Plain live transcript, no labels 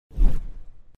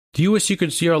Do you wish you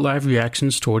could see our live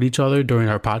reactions toward each other during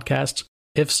our podcasts?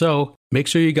 If so, make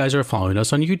sure you guys are following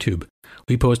us on YouTube.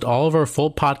 We post all of our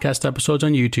full podcast episodes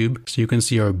on YouTube so you can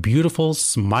see our beautiful,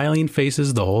 smiling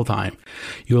faces the whole time.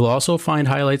 You will also find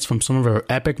highlights from some of our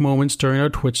epic moments during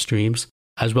our Twitch streams,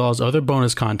 as well as other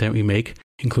bonus content we make,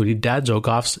 including dad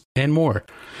joke-offs and more.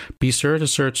 Be sure to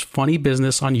search Funny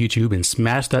Business on YouTube and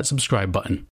smash that subscribe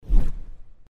button.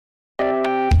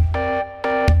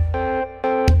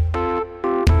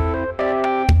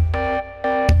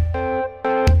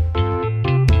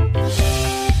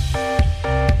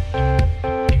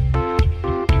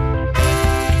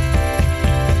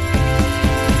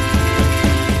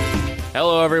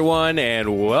 Hello, everyone,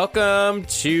 and welcome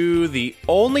to the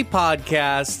only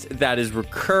podcast that is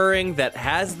recurring that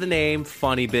has the name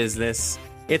Funny Business.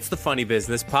 It's the Funny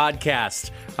Business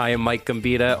Podcast. I am Mike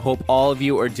Gambita. Hope all of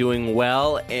you are doing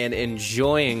well and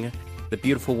enjoying the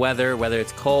beautiful weather, whether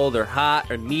it's cold or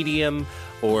hot or medium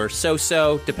or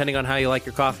so-so, depending on how you like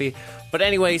your coffee. But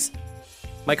anyways,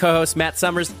 my co-host, Matt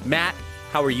Summers. Matt,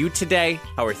 how are you today?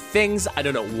 How are things? I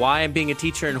don't know why I'm being a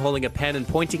teacher and holding a pen and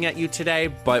pointing at you today,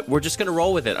 but we're just going to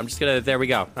roll with it. There we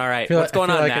go. All right. What's going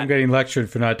on, Matt? Matt? I'm getting lectured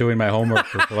for not doing my homework,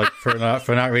 for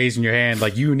not raising your hand.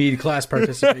 Like, you need class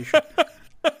participation.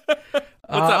 Up,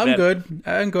 I'm good.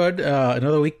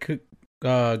 Another week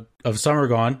of summer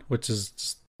gone, which is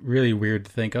just really weird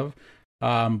to think of.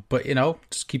 But,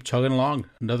 just keep chugging along.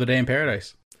 Another day in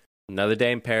paradise. Another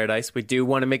day in paradise. We do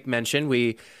want to make mention.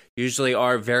 We usually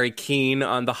are very keen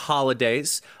on the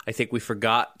holidays. I think we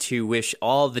forgot to wish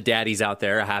all the daddies out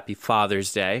there a happy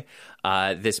Father's Day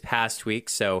this past week.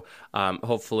 So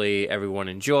hopefully everyone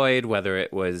enjoyed, whether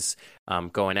it was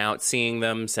going out, seeing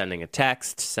them, sending a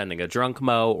text, sending a drunk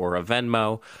mo or a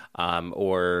Venmo,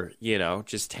 or,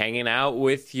 just hanging out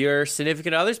with your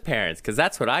significant other's parents, because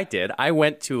that's what I did. I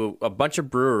went to a bunch of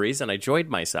breweries and I enjoyed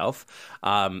myself.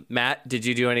 Matt, did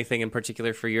you do anything in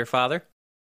particular for your father?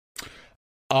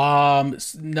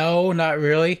 No, not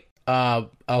really.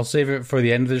 I'll save it for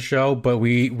the end of the show, but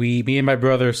me and my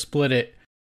brother split it.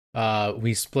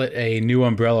 We split a new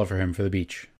umbrella for him for the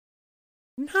beach.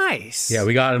 Nice. Yeah,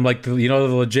 we got him the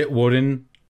legit wooden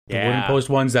post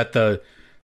ones that the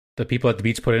people at the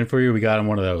beach put in for you. We got him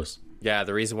one of those. Yeah,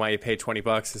 the reason why you pay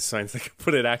 $20 is so they can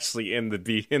put it actually in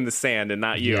the sand and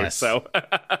not you. Yes. So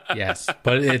yes,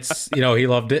 but it's he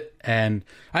loved it, and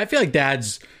I feel like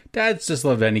dads just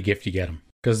love any gift you get them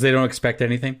because they don't expect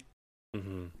anything.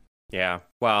 Mm-hmm. Yeah.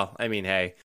 Well, I mean,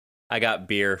 hey, I got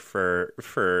beer for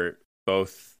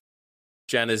both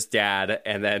Jenna's dad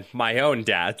and then my own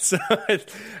dad. So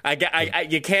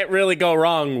you can't really go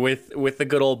wrong with the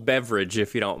good old beverage,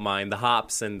 if you don't mind, the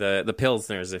hops and the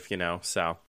pilsners, if you know.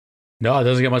 So no, it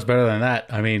doesn't get much better than that.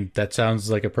 I mean, that sounds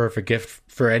like a perfect gift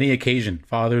for any occasion: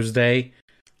 Father's Day,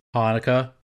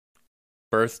 Hanukkah,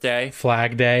 birthday,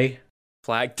 Flag Day,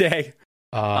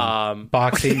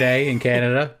 Boxing Day in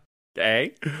Canada,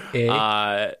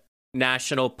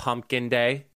 National Pumpkin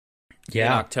Day, in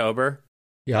October.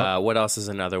 Yeah. What else is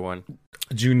another one?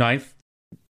 June 9th.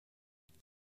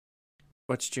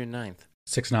 What's June 9th?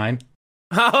 6-9.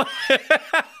 Oh,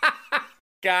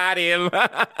 got him.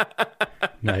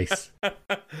 Nice.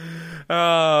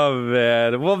 Oh,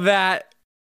 man. Well,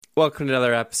 welcome to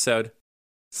another episode.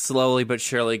 Slowly but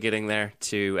surely getting there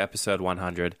to episode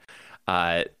 100.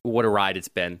 What a ride it's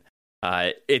been.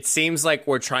 It seems like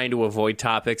we're trying to avoid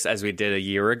topics as we did a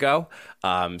year ago.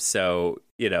 So,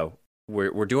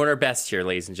 we're doing our best here,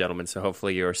 ladies and gentlemen, so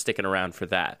hopefully you're sticking around for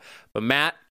that. But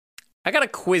Matt, I got to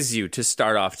quiz you to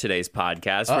start off today's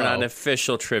podcast. We're not an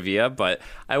official trivia, but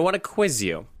I want to quiz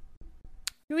you.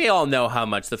 We all know how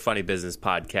much the Funny Business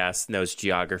Podcast knows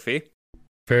geography.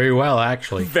 Very well,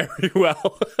 actually. Very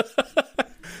well.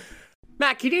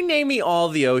 Matt, can you name me all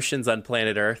the oceans on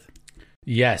planet Earth?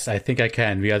 Yes, I think I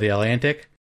can. We have the Atlantic,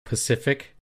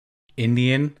 Pacific,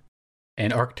 Indian,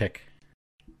 and Arctic.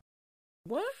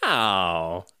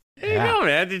 Wow. There you go,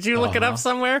 man. Did you look it up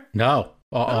somewhere? No.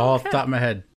 All off the top of my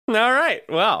head. All right.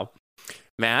 Well,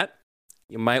 Matt,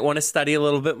 you might want to study a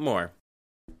little bit more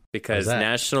because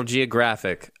National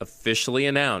Geographic officially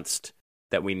announced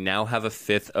that we now have a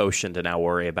fifth ocean to now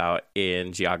worry about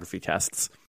in geography tests.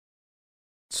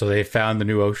 So they found the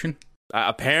new ocean?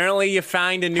 Apparently you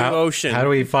find a new ocean. How do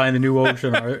we find the new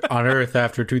ocean on Earth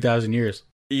after 2,000 years?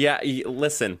 Yeah,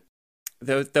 listen.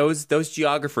 Those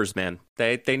geographers, man,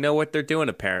 they know what they're doing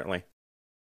apparently,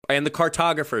 and the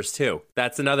cartographers too.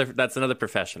 That's another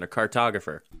profession, a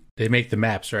cartographer. They make the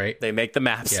maps, right? They make the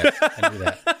maps. Yes, I knew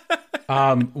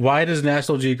that. Why does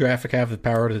National Geographic have the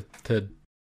power to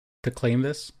claim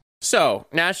this? So,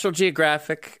 National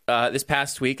Geographic this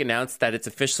past week announced that it's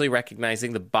officially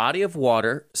recognizing the body of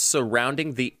water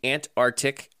surrounding the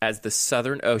Antarctic as the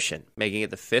Southern Ocean, making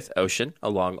it the fifth ocean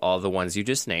along all the ones you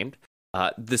just named.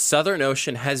 The Southern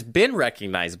Ocean has been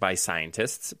recognized by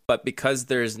scientists, but because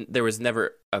there was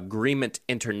never agreement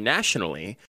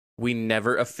internationally, we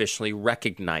never officially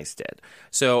recognized it.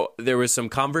 So there was some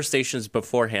conversations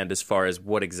beforehand as far as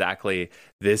what exactly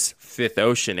this fifth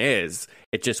ocean is.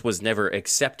 It just was never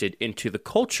accepted into the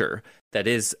culture that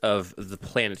is of the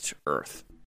planet Earth.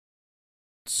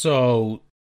 So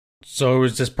it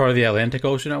was just part of the Atlantic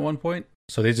Ocean at one point?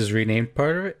 So they just renamed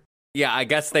part of it? Yeah, I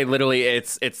guess they literally,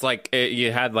 it's like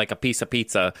you had like a piece of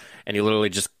pizza and you literally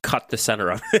just cut the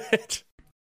center of it.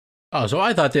 Oh, so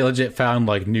I thought they legit found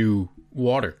like new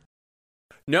water.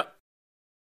 No,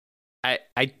 I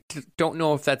don't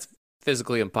know if that's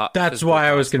physically impossible. That's why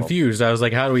I was confused. I was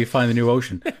like, how do we find the new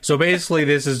ocean? So basically,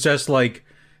 this is just like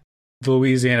the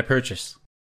Louisiana Purchase.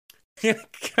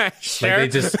 Sure.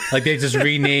 Like they just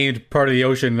renamed part of the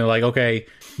ocean. They're like, okay,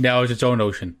 now it's its own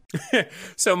ocean.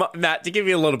 So, Matt, to give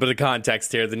you a little bit of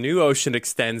context here, the new ocean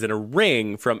extends in a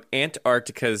ring from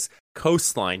Antarctica's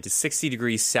coastline to 60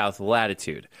 degrees south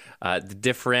latitude. It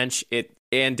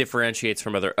differentiates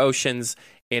from other oceans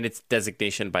in its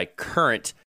designation by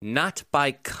current, not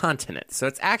by continent. So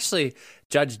it's actually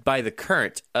judged by the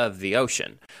current of the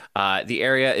ocean. The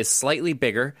area is slightly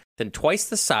bigger than twice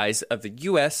the size of the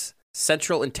U.S.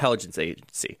 Central Intelligence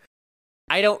Agency.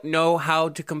 I don't know how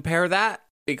to compare that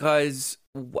because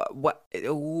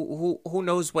who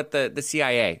knows what the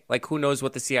CIA, like who knows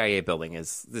what the CIA building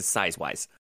is this size-wise?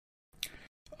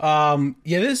 Yeah,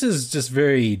 this is just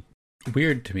very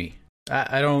weird to me.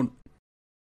 I don't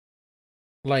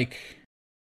like.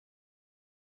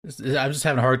 I'm just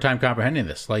having a hard time comprehending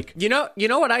this. Like, you know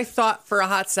what I thought for a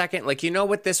hot second. Like, you know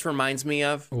what this reminds me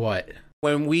of? What?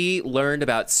 When we learned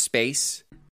about space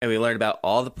and we learned about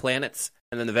all the planets,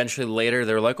 and then eventually later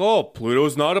they were like, "Oh,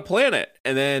 Pluto's not a planet,"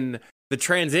 and then the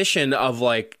transition of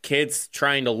like kids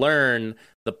trying to learn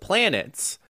the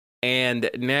planets, and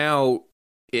now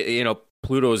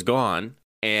Pluto's gone,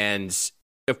 and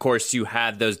of course, you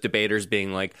had those debaters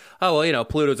being like, oh, well,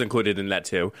 Pluto's included in that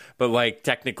too. But, like,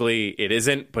 technically it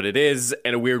isn't, but it is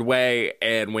in a weird way.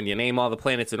 And when you name all the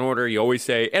planets in order, you always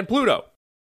say, and Pluto.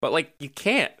 But, like, you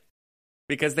can't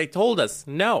because they told us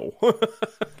no.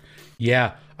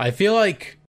 Yeah, I feel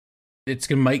like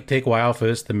might take a while for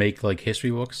this to make, like,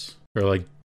 history books or, like,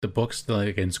 the books,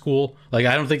 like, in school. Like,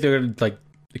 I don't think they're going to, like,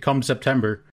 come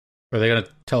September, are they going to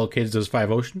tell kids there's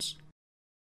 5 oceans?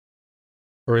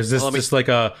 Or is this just like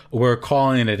we're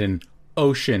calling it an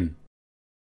ocean,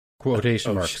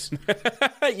 quotation marks?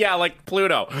 Yeah, like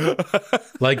Pluto.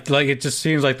 like it just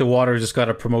seems like the water just got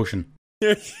a promotion.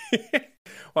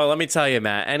 Well, let me tell you,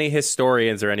 Matt, any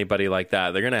historians or anybody like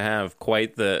that, they're going to have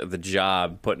quite the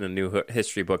job putting a new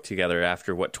history book together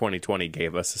after what 2020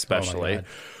 gave us, especially.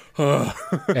 Oh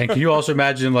and can you also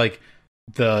imagine like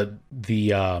the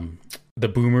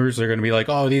boomers are going to be like,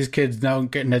 oh, these kids now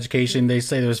get an education. They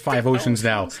say there's 5 oceans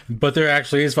now, but there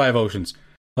actually is 5 oceans.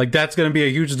 Like, that's going to be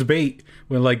a huge debate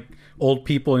when, like, old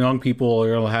people and young people are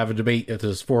going to have a debate if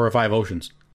there's 4 or 5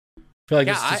 otions. I feel like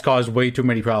it's just caused way too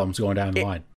many problems going down the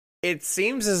line. It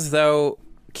seems as though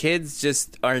kids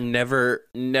just are never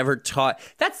taught.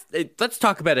 Let's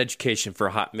talk about education for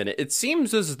a hot minute. It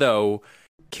seems as though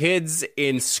kids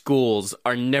in schools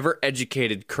are never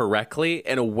educated correctly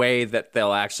in a way that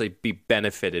they'll actually be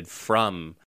benefited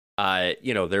from,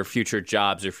 their future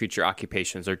jobs or future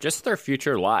occupations or just their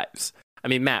future lives. I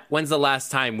mean, Matt, when's the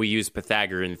last time we used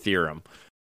Pythagorean theorem?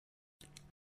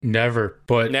 Never.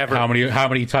 But never. How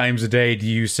many times a day do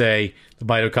you say the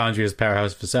mitochondria is the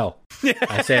powerhouse of the cell?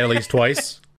 I say it at least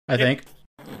twice, I think.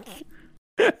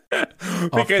 Off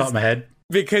the top of my head.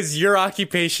 Because your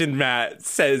occupation, Matt,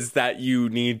 says that you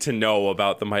need to know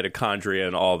about the mitochondria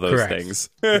and all those things.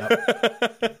 Yep.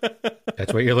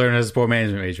 That's what you're learning as a sport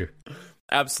management major.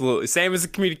 Absolutely. Same as a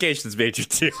communications major,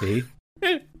 too. See?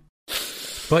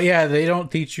 But yeah, they don't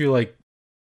teach you, like,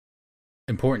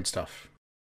 important stuff.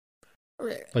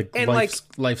 Like,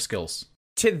 life skills.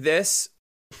 To this,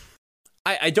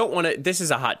 I don't want to... This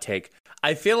is a hot take.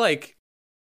 I feel like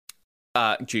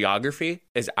geography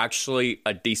is actually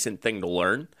a decent thing to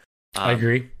learn. I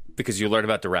agree. Because you learn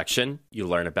about direction, you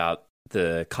learn about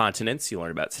the continents, you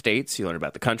learn about states, you learn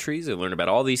about the countries, you learn about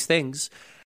all these things.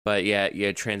 But yeah,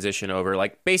 you transition over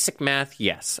like basic math.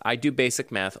 Yes, I do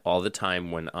basic math all the time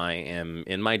when I am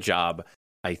in my job.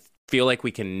 I feel like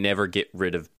we can never get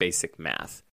rid of basic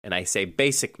math. And I say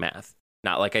basic math,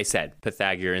 not like I said,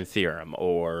 Pythagorean theorem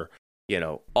or,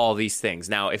 all these things.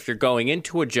 Now, if you're going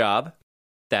into a job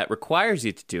that requires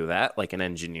you to do that, like an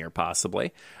engineer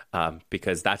possibly,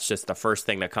 because that's just the first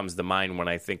thing that comes to mind when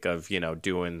I think of,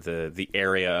 doing the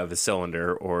area of a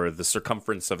cylinder or the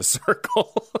circumference of a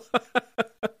circle.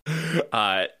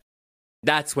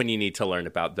 That's when you need to learn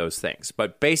about those things.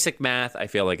 But basic math, I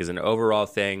feel like, is an overall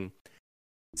thing.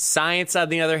 Science, on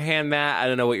the other hand, Matt, I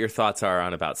don't know what your thoughts are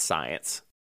on about science.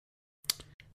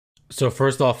 So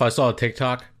first off, I saw a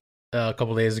TikTok a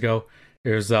couple days ago.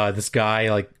 There's this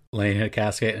guy like laying in a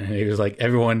casket, and he was like,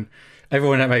 everyone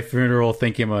at my funeral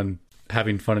think I'm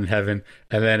having fun in heaven,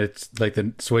 and then it's like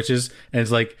the switches, and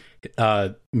it's like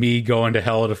me going to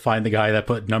hell to find the guy that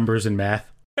put numbers in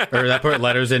math, or that put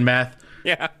letters in math.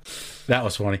 Yeah, that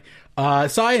was funny.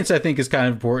 Science, I think, is kind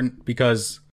of important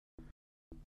because,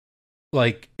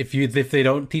 like, if they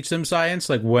don't teach them science,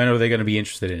 like, when are they going to be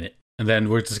interested in it? And then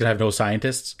we're just going to have no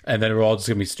scientists, and then we're all just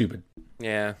going to be stupid.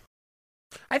 Yeah.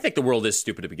 I think the world is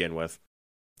stupid to begin with.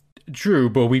 True,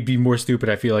 but we'd be more stupid,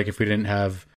 I feel like, if we didn't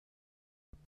have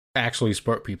actually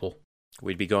smart people.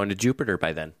 We'd be going to Jupiter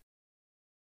by then.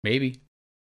 Maybe.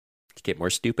 Get more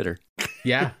stupider.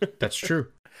 Yeah, that's true.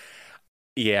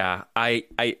 Yeah,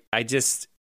 this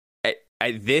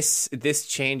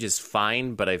change is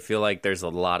fine, but I feel like there's a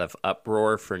lot of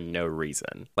uproar for no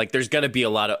reason. Like, there's going to be a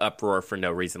lot of uproar for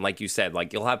no reason. Like you said,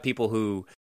 like, you'll have people who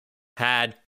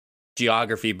had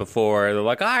geography before. They're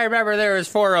like, I remember there was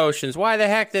 4 oceans. Why the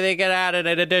heck did they get added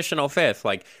an additional 5th?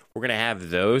 Like, we're going to have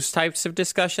those types of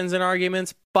discussions and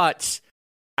arguments, but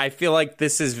I feel like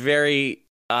this is very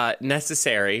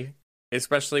necessary,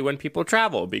 especially when people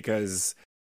travel, because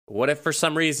what if for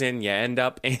some reason you end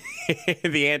up in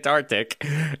the Antarctic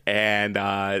and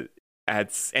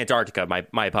it's Antarctica,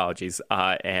 my apologies,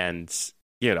 and this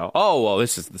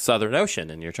is the Southern Ocean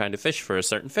and you're trying to fish for a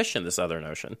certain fish in the Southern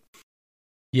Ocean.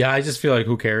 Yeah, I just feel like,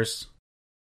 who cares?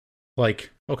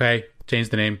 Like, okay, change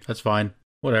the name, that's fine,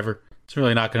 whatever. It's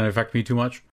really not going to affect me too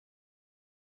much.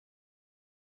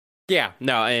 Yeah,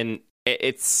 no, and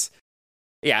it's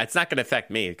not going to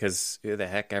affect me, because who the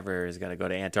heck ever is going to go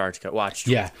to Antarctica? Watch.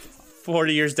 Yeah.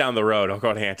 40 years down the road, I'll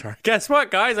go to Antarctica. Guess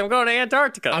what, guys? I'm going to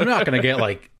Antarctica. I'm not going to get,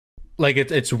 like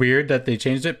it's weird that they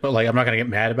changed it, but, like, I'm not going to get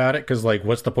mad about it, because, like,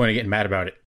 what's the point of getting mad about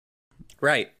it?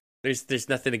 Right. There's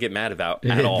nothing to get mad about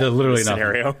at all. Literally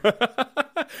nothing. Scenario.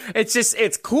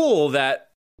 It's cool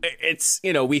that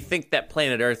we think that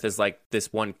planet Earth is like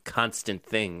this one constant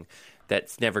thing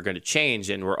that's never going to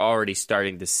change, and we're already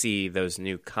starting to see those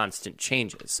new constant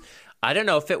changes. I don't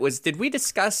know if did we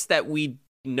discuss that we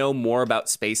know more about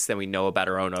space than we know about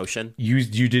our own ocean?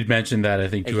 You did mention that, I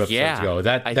think, 2 episodes ago.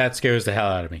 That scares the hell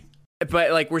out of me. But,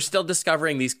 like, we're still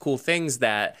discovering these cool things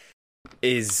that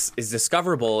is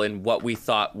discoverable in what we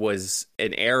thought was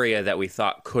an area that we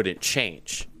thought couldn't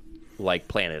change, like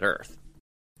planet Earth.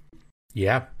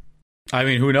 Yeah. I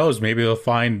mean, who knows? Maybe they'll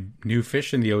find new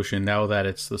fish in the ocean now that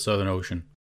it's the Southern Ocean.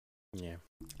 Yeah.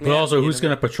 But also, who's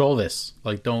going to patrol this?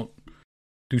 Like,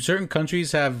 do certain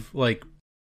countries have, like,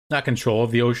 not control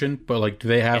of the ocean, but, like, do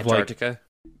they have Antarctica?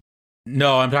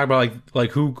 No, I'm talking about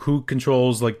like who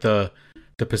controls, like, the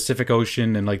Pacific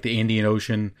Ocean and, like, the Indian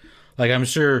Ocean. Like, I'm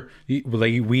sure,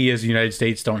 like, we as the United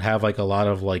States don't have, like, a lot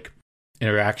of, like,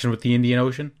 interaction with the Indian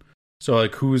Ocean. So,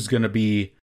 like, who's going to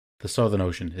be the Southern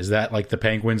Ocean? Is that, like, the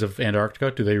penguins of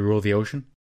Antarctica? Do they rule the ocean?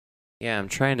 Yeah, I'm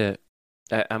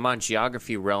on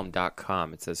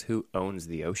geographyrealm.com. It says, who owns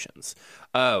the oceans?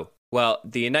 Oh, well,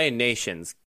 the United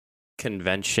Nations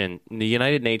Convention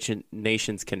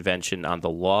on the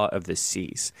Law of the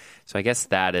Seas. So I guess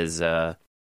that is,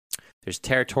 there's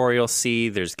territorial sea,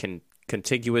 there's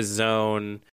contiguous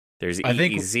zone, there's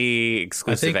EEZ,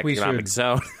 exclusive economic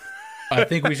zone. I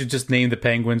think we should just name the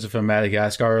penguins from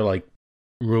Madagascar, like,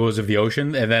 rulers of the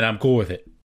ocean, and then I'm cool with it.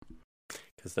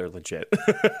 Because they're legit.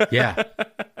 Yeah.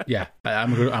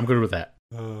 I'm good with that.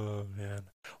 Oh, man.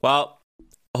 Well,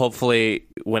 hopefully,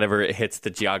 whenever it hits the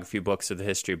geography books or the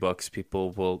history books,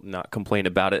 people will not complain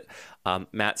about it.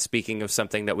 Matt, speaking of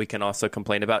something that we can also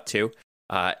complain about, too,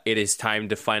 it is time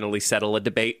to finally settle a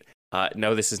debate.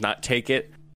 No, this is not Take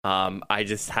It. I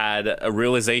just had a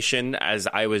realization as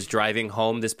I was driving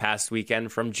home this past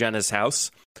weekend from Jenna's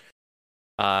house.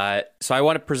 So I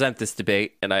want to present this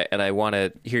debate, and I want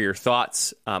to hear your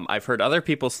thoughts. I've heard other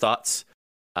people's thoughts,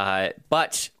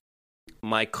 but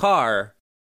my car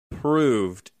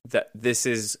proved that this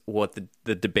is what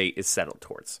the debate is settled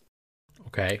towards.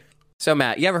 Okay. So,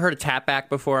 Matt, you ever heard of tapback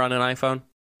before on an iPhone?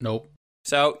 Nope.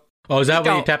 So, is that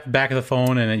when you tap the back of the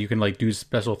phone and then you can, like, do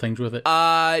special things with it?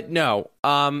 No.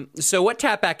 So what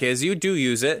tapback is, you do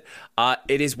use it.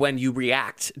 It is when you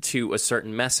react to a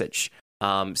certain message.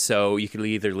 So you can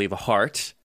either leave a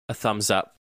heart, a thumbs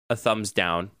up, a thumbs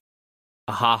down,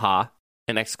 a ha-ha,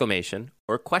 an exclamation,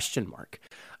 or a question mark.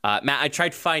 Matt, I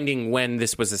tried finding when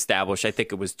this was established. I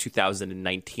think it was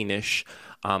 2019-ish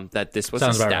that this was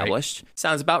established.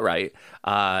 Sounds about right.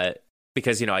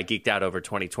 Because, I geeked out over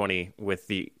 2020 with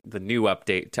the new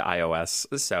update to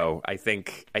iOS. So I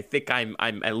think I'm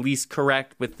at least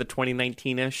correct with the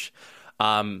 2019-ish.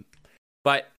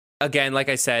 But again, like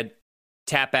I said,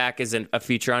 tap back is a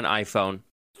feature on iPhone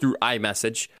through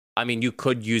iMessage. I mean, you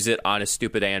could use it on a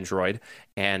stupid Android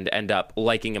and end up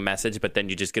liking a message, but then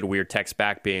you just get a weird text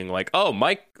back being like, "Oh,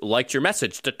 Mike liked your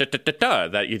message,"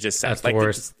 that you just sent. That's the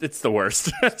worst. It's the worst,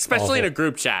 especially in a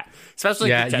group chat.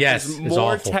 Especially in a group chat. Yes, it's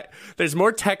awful. There's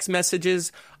more text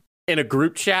messages in a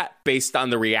group chat based on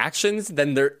the reactions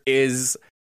than there is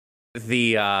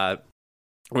the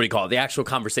what do you call it? The actual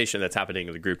conversation that's happening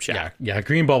in the group chat. Yeah.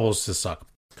 Green bubbles just suck.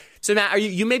 So Matt,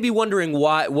 you may be wondering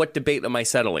what debate am I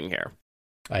settling here?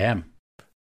 I am.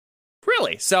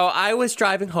 Really? So I was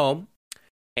driving home,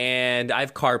 and I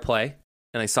have CarPlay,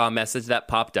 and I saw a message that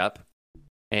popped up,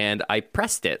 and I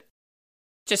pressed it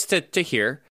just to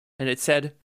hear, and it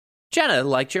said, "Jenna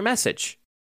liked your message.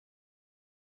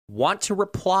 Want to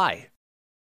reply?"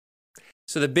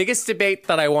 So the biggest debate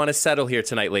that I want to settle here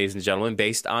tonight, ladies and gentlemen,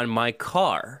 based on my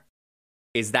car,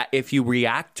 is that if you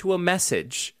react to a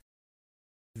message,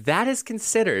 that is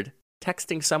considered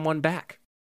texting someone back.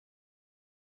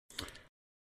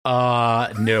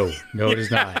 No, it is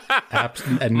not.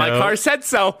 My car said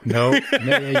so. No,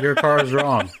 your car is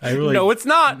wrong. No, it's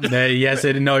not. Yes,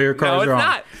 your car is wrong. No, it's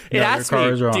not. It asked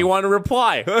me, "Do you want to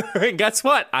reply?" And guess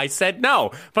what? I said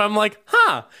no. But I'm like,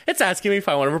 it's asking me if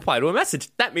I want to reply to a message.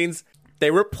 That means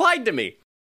they replied to me.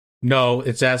 No,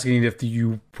 it's asking if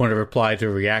you want to reply to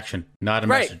a reaction, not a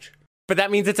message. But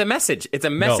that means it's a message. It's a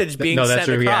message being sent that's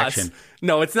a across. Reaction.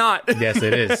 No, it's not. Yes,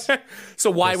 it is. So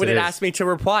why would it ask me to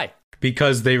reply?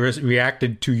 Because they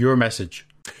reacted to your message.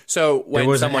 So when there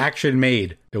was an action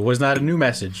made. It was not a new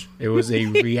message. It was a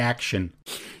reaction.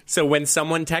 So when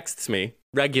someone texts me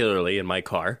regularly in my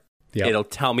car, it'll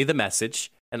tell me the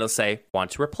message and it'll say, "Want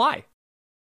to reply."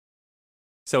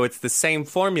 So it's the same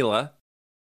formula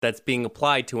that's being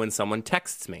applied to when someone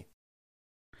texts me.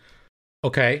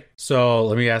 Okay, so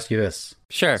let me ask you this.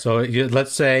 Sure. So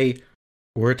let's say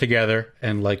we're together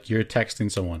and you're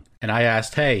texting someone, and I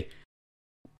asked, "Hey,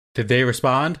 did they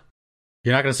respond?"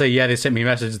 You're not going to say, "Yeah, they sent me a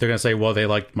message." They're going to say, "Well, they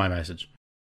liked my message."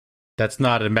 That's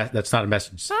not a message.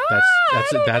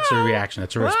 That's a reaction.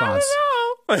 That's a response.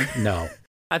 No.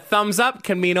 A thumbs up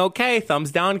can mean okay.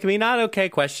 Thumbs down can mean not okay.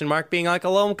 Question mark being like a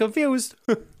little confused.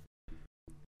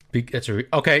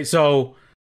 Okay, so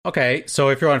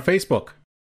if you're on Facebook,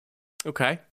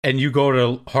 okay, and you go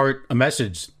to heart a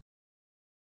message,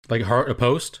 like heart a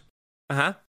post,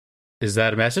 is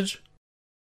that a message?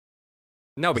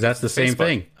 No, because that's the same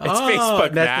thing. It's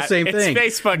Facebook. That's the same thing.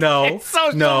 It's Facebook. No, it's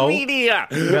social media.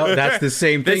 No, that's the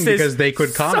same thing because they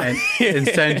could comment and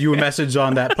send you a message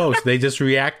on that post. They just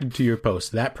reacted to your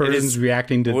post. That person's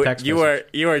reacting to the text message.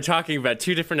 You are talking about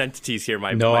two different entities here,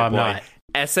 my No, my I'm boy. not.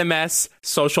 SMS,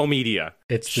 social media.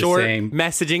 It's short the same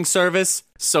messaging service,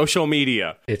 social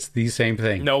media. It's the same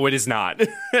thing. No, it is not.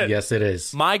 Yes, it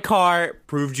is. My car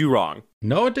proved you wrong.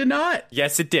 No, it did not.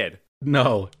 Yes, it did.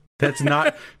 No. That's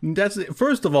not.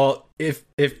 First of all, if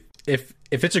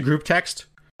it's a group text,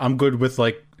 I'm good with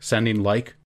sending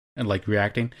and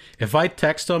reacting. If I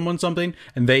text someone something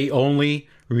and they only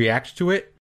react to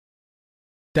it,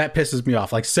 that pisses me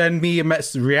off. Send me a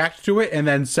message, react to it, and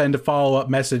then send a follow-up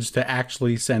message to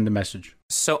actually send a message.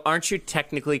 So aren't you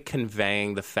technically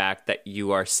conveying the fact that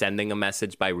you are sending a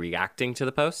message by reacting to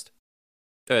the post,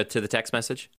 to the text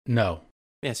message? No.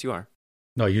 Yes, you are.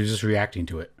 No, you're just reacting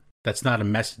to it. That's not a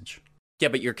message. Yeah,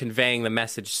 but you're conveying the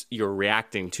message. You're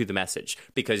reacting to the message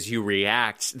because you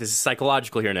react. This is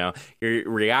psychological here now. You're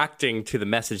reacting to the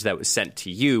message that was sent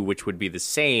to you, which would be the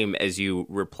same as you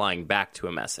replying back to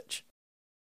a message.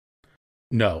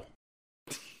 No.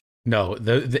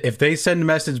 If they send a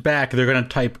message back, they're going to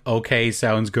type, "Okay,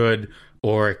 sounds good,"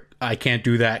 or "I can't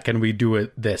do that. Can we do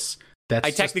it this?"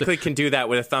 I technically can do that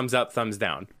with a thumbs up, thumbs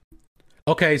down.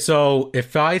 Okay, so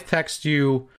if I text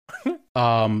you,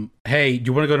 "Hey, do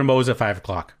you want to go to Moe's at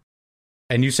 5:00?"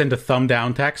 and you send a thumb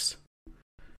down text,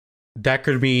 that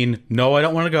could mean, "No, I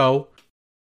don't want to go,"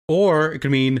 or it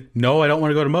could mean, "No, I don't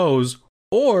want to go to Moe's,"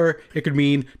 or it could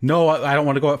mean, "No, I don't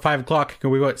want to go at 5:00.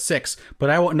 Can we go at 6?" But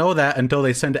I won't know that until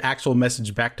they send an actual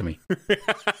message back to me.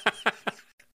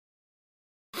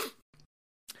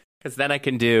 Because then I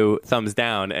can do thumbs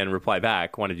down and reply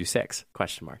back, "Want to do 6?"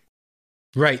 Question mark.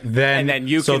 Right. And then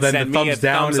you can then send the me a thumbs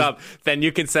down thumbs is, up. Then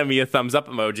you can send me a thumbs up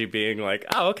emoji being like,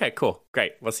 oh, okay, cool.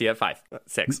 Great. We'll see you at 5,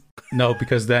 6. No,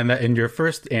 because then in your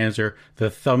first answer, the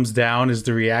thumbs down is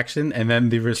the reaction, and then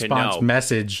the response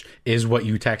message is what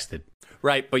you texted.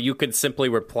 Right, but you could simply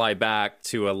reply back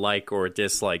to a like or a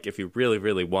dislike if you really,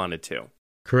 really wanted to.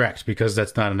 Correct, because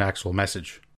that's not an actual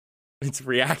message. It's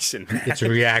reaction. It's a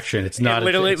reaction. It's not.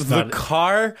 Literally, it's the not,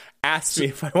 car asked me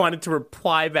if I wanted to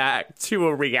reply back to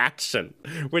a reaction,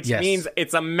 which means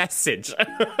it's a message.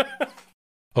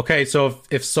 Okay, so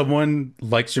if someone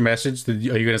likes your message, are you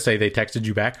going to say they texted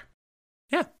you back?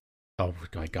 Yeah. Oh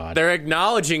my God. They're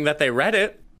acknowledging that they read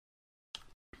it.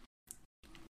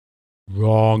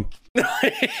 Wrong.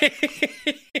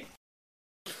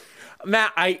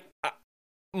 Matt,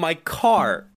 my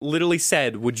car literally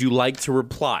said, "Would you like to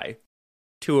reply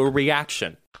to a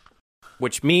reaction?"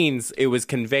 Which means it was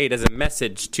conveyed as a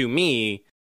message to me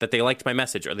that they liked my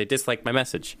message or they disliked my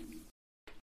message.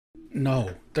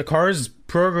 No, the car is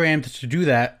programmed to do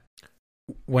that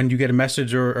when you get a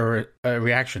message or a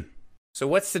reaction. So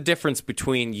what's the difference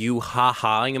between you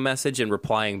ha-haing a message and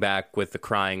replying back with the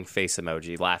crying face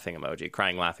emoji, laughing emoji,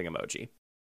 crying laughing emoji?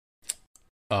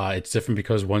 It's different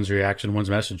because one's reaction, one's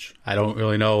message. I don't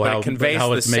really know but how it conveys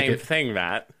how the to make same it. thing,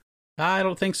 Matt. I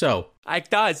don't think so. It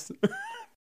does.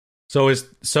 So is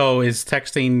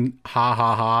texting ha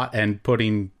ha ha and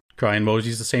putting crying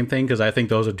emojis the same thing? Because I think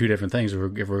those are two different things.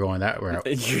 If we're going that route,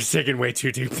 You're digging way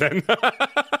too deep then.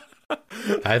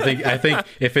 I think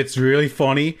if it's really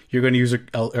funny, you're going to use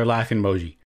a laughing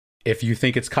emoji. If you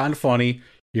think it's kind of funny,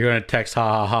 you're going to text ha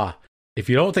ha ha. If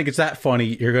you don't think it's that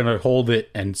funny, you're going to hold it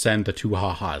and send the 2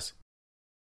 ha ha's.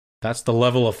 That's the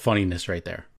level of funniness right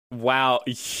there. Wow.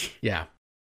 Yeah.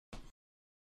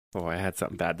 Oh, I had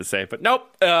something bad to say, but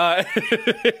nope.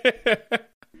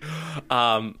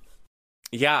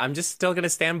 Yeah, I'm just still going to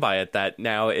stand by it that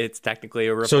now it's technically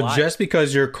a reply. So just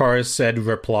because your car said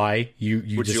reply, you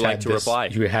Would just you like to reply?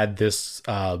 You had this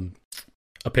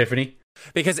epiphany?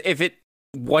 Because if it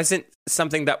wasn't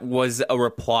something that was a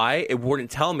reply, it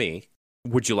wouldn't tell me,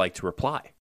 would you like to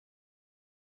reply?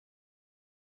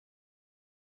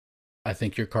 I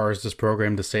think your car is just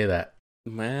programmed to say that.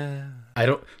 I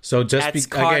don't. So just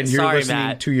again, you're listening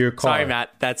Matt. to your car. Sorry, Matt.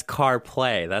 That's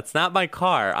CarPlay. That's not my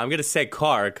car. I'm gonna say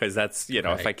car because that's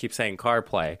right. If I keep saying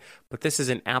CarPlay, but this is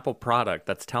an Apple product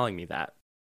that's telling me that.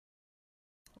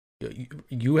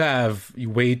 You have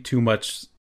way too much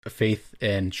faith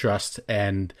and trust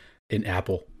in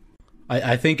Apple.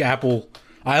 I think Apple.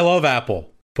 I love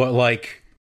Apple, but like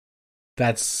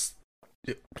that's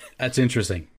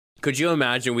interesting. Could you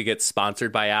imagine we get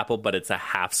sponsored by Apple, but it's a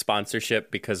half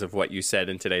sponsorship because of what you said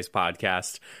in today's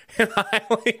podcast? And I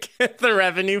get the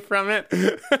revenue from it.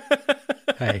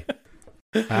 Hey,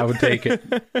 I would take it.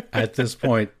 At this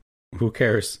point, who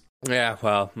cares? Yeah,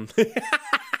 well,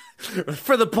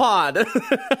 for the pod.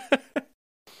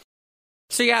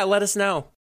 So yeah, let us know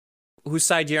whose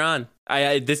side you're on.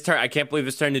 I can't believe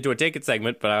this turned into a take it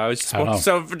segment, but I was just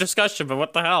so for discussion. But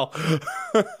what the hell?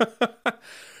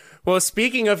 Well,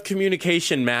 speaking of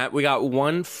communication, Matt, we got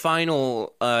one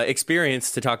final experience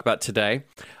to talk about today.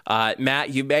 Matt,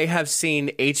 you may have seen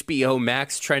HBO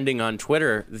Max trending on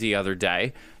Twitter the other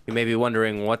day. You may be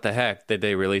wondering, what the heck? Did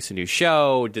they release a new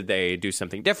show? Did they do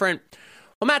something different?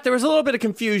 Well, Matt, there was a little bit of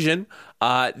confusion.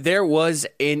 There was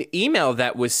an email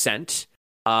that was sent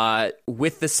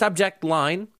with the subject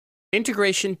line,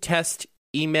 integration test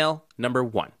email number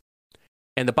 1.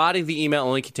 And the body of the email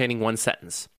only containing one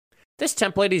sentence. This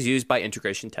template is used by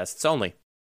integration tests only.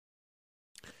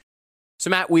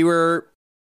 So, Matt, we were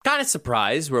kind of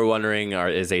surprised. We're wondering,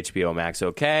 is HBO Max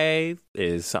okay?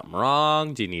 Is something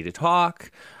wrong? Do you need to talk?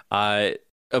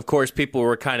 Of course, people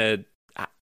were kind of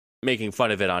making fun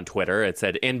of it on Twitter. It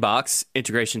said, inbox,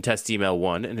 integration test email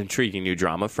 1, an intriguing new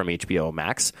drama from HBO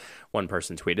Max. One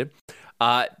person tweeted.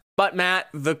 But, Matt,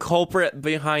 the culprit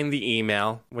behind the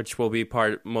email, which will be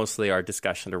mostly our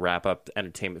discussion to wrap up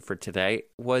entertainment for today,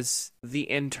 was the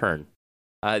intern.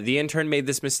 The intern made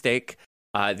this mistake.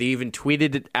 They even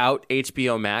tweeted it out,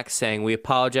 HBO Max, saying, we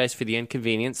apologize for the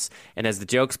inconvenience. And as the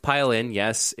jokes pile in,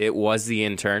 yes, it was the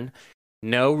intern.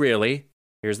 No, really.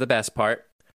 Here's the best part.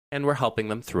 And we're helping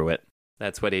them through it.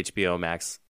 That's what HBO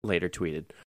Max later tweeted.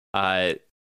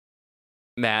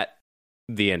 Matt,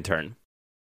 the intern.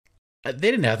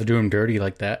 They didn't have to do him dirty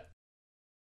like that.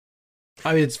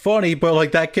 I mean, it's funny, but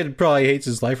like that kid probably hates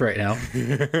his life right now.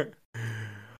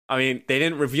 I mean, they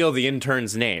didn't reveal the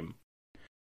intern's name.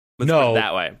 Let's no, put it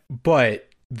that way. But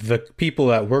the people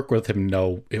that work with him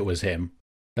know it was him.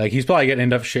 Like, he's probably getting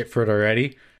enough shit for it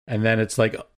already. And then it's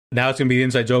like, now it's going to be the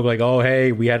inside joke, like, oh,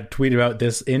 hey, we had a tweet about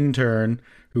this intern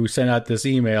who sent out this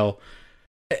email.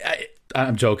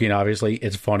 I'm joking, obviously.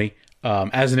 It's funny.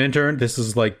 As an intern, this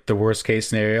is like the worst case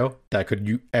scenario that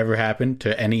could ever happen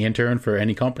to any intern for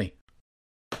any company.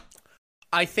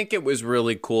 I think it was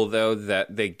really cool, though,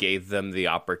 that they gave them the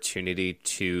opportunity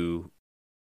to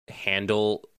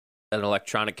handle an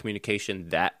electronic communication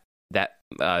that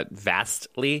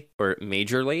vastly or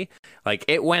majorly. Like,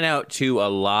 it went out to a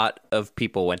lot of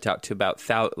people, went out to about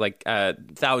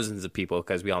thousands of people,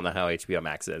 because we all know how HBO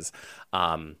Max is.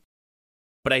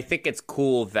 But I think it's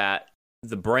cool that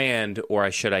the brand, or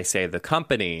should I say the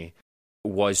company,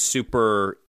 was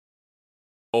super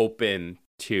open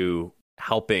to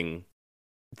helping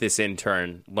this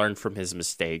intern learn from his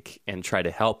mistake and try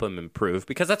to help him improve,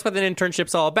 because that's what an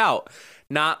internship's all about.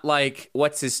 Not like,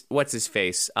 what's his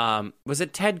face? Was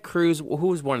it Ted Cruz? Who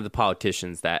was one of the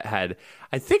politicians that had,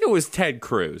 I think it was Ted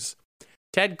Cruz.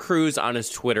 Ted Cruz on his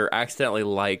Twitter accidentally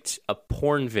liked a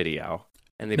porn video.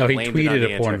 And he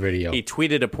tweeted a porn video. He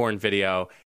tweeted a porn video,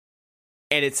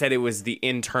 and it said it was the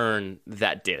intern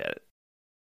that did it.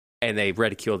 And they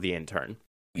ridiculed the intern.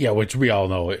 Yeah, which we all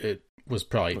know it was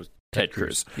probably Ted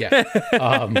Cruz.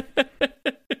 Yeah.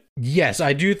 Yes,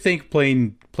 I do think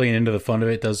playing into the fun of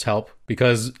it does help,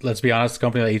 because let's be honest, a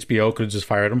company like HBO could have just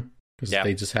fired him, because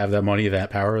they just have that money,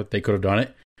 that power. They could have done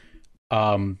it.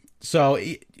 So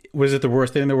was it the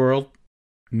worst thing in the world?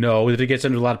 No. Did it get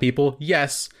sent to a lot of people?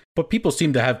 Yes. But people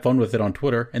seem to have fun with it on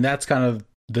Twitter, and that's kind of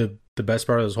the best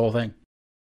part of this whole thing.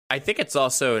 I think it's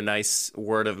also a nice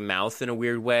word of mouth in a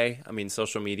weird way. I mean,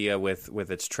 social media with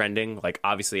its trending, like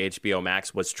obviously HBO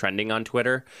Max was trending on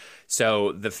Twitter.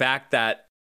 So the fact that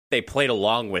they played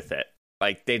along with it,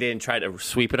 like they didn't try to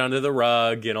sweep it under the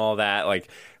rug and all that, like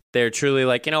they're truly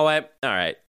like, you know what? All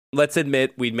right, let's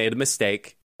admit we made a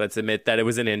mistake. Let's admit that it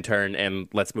was an intern, and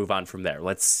let's move on from there.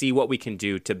 Let's see what we can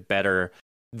do to better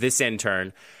this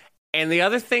intern. And the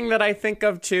other thing that I think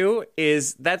of, too,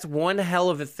 is that's one hell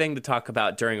of a thing to talk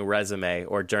about during a resume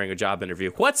or during a job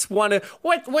interview. What's one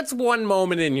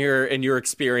moment in your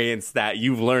experience that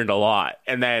you've learned a lot?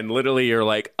 And then literally you're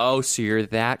like, oh, so you're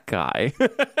that guy.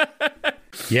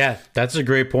 Yeah, that's a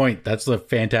great point. That's a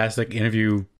fantastic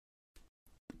interview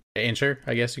answer,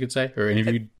 I guess you could say, or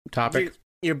interview topic.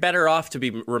 You're better off to be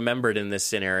remembered in this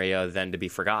scenario than to be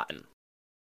forgotten.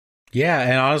 Yeah,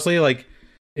 and honestly, like,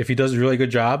 if he does a really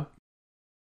good job,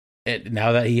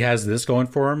 now that he has this going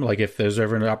for him, like if there's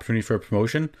ever an opportunity for a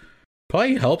promotion,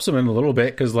 probably helps him in a little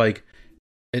bit, because like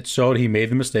it showed he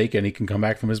made the mistake and he can come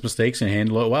back from his mistakes and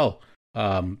handle it well.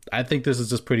 I think this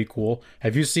is just pretty cool.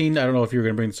 Have you seen, I don't know if you're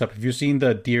going to bring this up, have you seen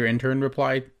the Dear Intern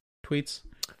reply tweets?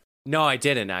 No, I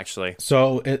didn't actually.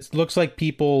 So it looks like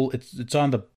people, it's on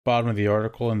the bottom of the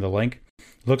article in the link.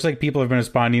 It looks like people have been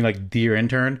responding like Dear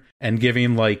Intern and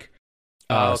giving like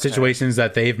situations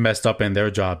that they've messed up in their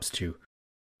jobs too.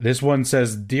 This one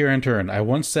says, Dear Intern, I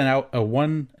once sent out a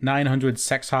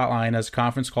 1-900-SEX hotline as a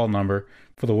conference call number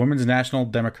for the Women's National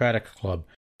Democratic Club.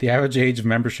 The average age of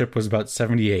membership was about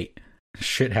 78.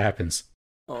 Shit happens.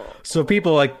 So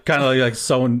people like kind of like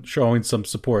showing some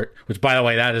support, which by the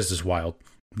way, that is just wild.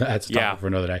 That's a topic for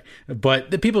another day.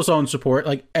 But the people showing support,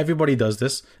 like everybody does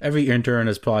this. Every intern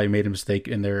has probably made a mistake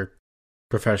in their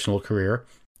professional career.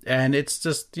 And it's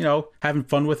just, having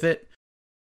fun with it.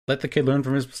 Let the kid learn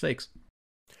from his mistakes.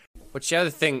 Which the other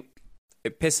thing,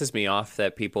 it pisses me off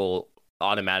that people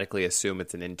automatically assume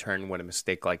it's an intern when a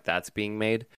mistake like that's being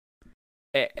made.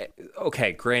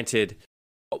 Okay, granted,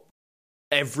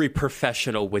 every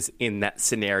professional was in that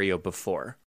scenario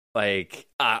before. Like,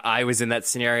 I was in that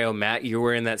scenario. Matt, you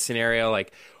were in that scenario.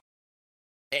 Like,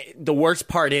 the worst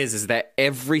part is that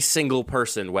every single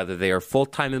person, whether they are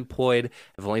full-time employed,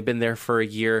 have only been there for a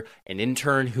year, an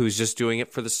intern who's just doing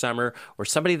it for the summer, or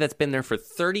somebody that's been there for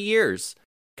 30 years,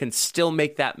 can still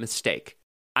make that mistake.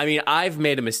 I mean, I've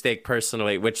made a mistake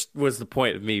personally, which was the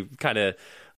point of me kind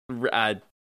of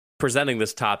presenting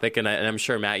this topic, and I'm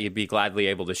sure, Matt, you'd be gladly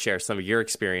able to share some of your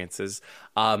experiences.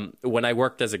 When I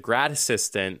worked as a grad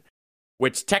assistant,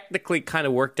 which technically kind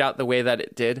of worked out the way that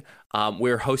it did, we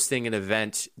were hosting an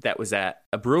event that was at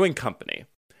a brewing company,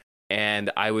 and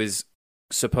I was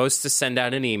supposed to send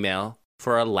out an email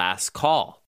for a last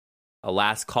call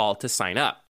to sign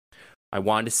up. I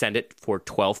wanted to send it for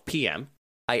 12 p.m.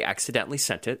 I accidentally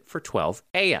sent it for 12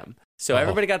 a.m. So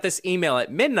everybody got this email at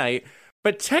midnight,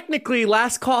 but technically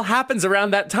last call happens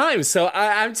around that time. So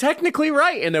I'm technically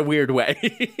right in a weird way.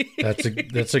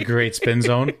 That's a great spin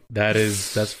zone.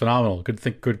 That's phenomenal. Good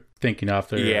thinking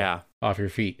off your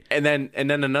feet. And then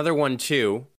another one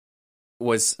too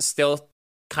was still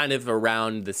kind of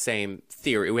around the same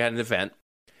theory. We had an event,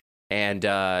 and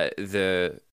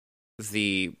the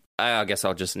I guess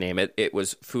I'll just name it. It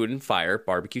was Food and Fire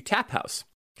Barbecue Tap House.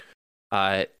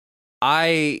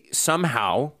 I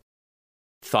somehow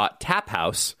thought Tap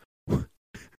House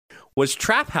was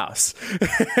Trap House.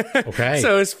 Okay.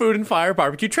 So it's Food and Fire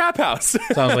Barbecue Trap House.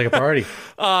 Sounds like a party.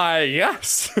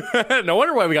 Yes. No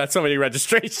wonder why we got so many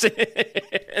registrations.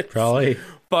 Probably.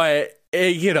 But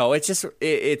it's just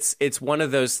it's one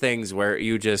of those things where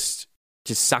you just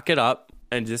suck it up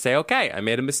and just say, okay, I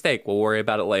made a mistake. We'll worry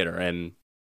about it later. And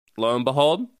lo and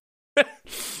behold,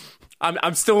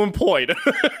 I'm still employed.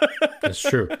 That's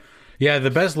true. Yeah,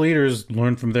 the best leaders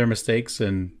learn from their mistakes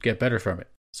and get better from it.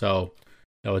 So,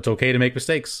 it's okay to make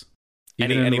mistakes,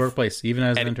 even in the workplace, even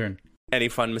as an intern. Any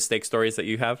fun mistake stories that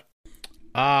you have?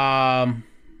 Or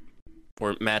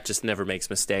Matt just never makes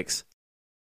mistakes.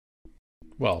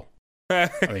 Well, I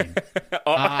mean,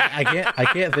 I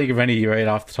can't think of any right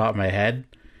off the top of my head.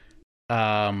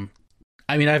 I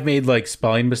mean, I've made like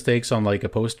spelling mistakes on like a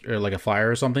post or like a flyer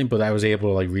or something, but I was able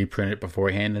to like reprint it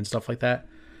beforehand and stuff like that.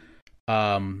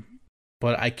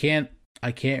 But I can't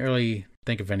really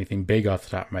think of anything big off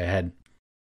the top of my head.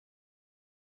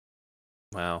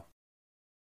 Wow.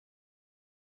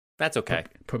 That's okay.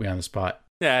 Put me on the spot.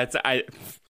 Yeah,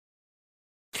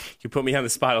 you put me on the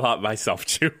spot a lot myself,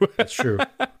 too. That's true.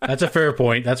 That's a fair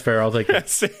point. That's fair. I'll take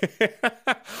it.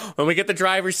 When we get the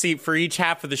driver's seat for each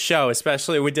half of the show,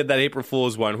 especially when we did that April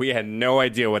Fool's one, we had no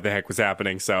idea what the heck was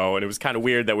happening. So, and it was kind of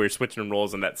weird that we were switching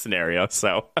roles in that scenario.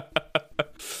 So,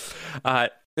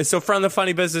 so from the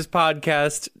Funny Business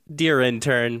Podcast, dear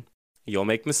intern, you'll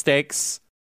make mistakes.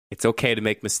 It's okay to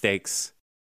make mistakes.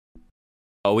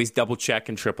 Always double check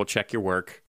and triple check your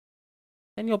work,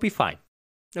 and you'll be fine.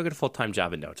 You'll get a full-time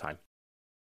job in no time.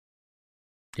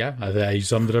 Yeah, you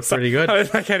summed it up pretty good.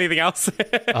 Like anything else?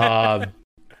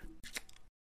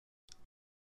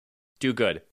 Do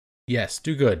good. Yes,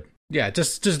 do good. Yeah,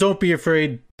 just don't be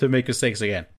afraid to make mistakes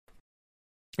again.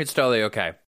 It's totally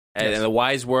okay. And in the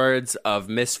wise words of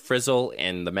Miss Frizzle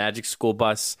and the Magic School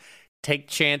Bus, take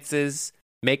chances,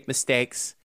 make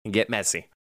mistakes, and get messy.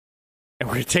 And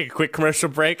we're going to take a quick commercial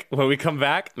break. When we come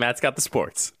back, Matt's got the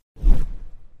sports.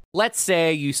 Let's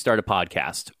say you start a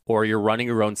podcast or you're running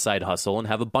your own side hustle and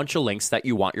have a bunch of links that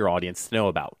you want your audience to know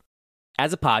about.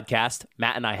 As a podcast,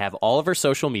 Matt and I have all of our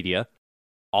social media,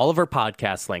 all of our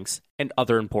podcast links, and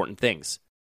other important things.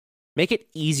 Make it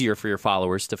easier for your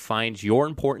followers to find your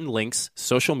important links,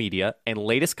 social media, and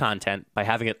latest content by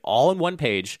having it all in one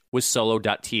page with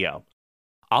Solo.to.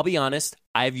 I'll be honest,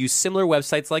 I have used similar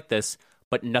websites like this,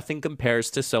 but nothing compares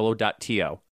to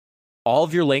Solo.to. All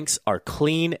of your links are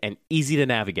clean and easy to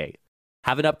navigate.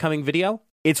 Have an upcoming video?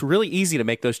 It's really easy to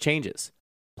make those changes.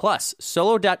 Plus,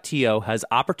 Solo.to has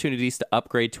opportunities to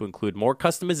upgrade to include more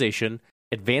customization,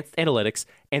 advanced analytics,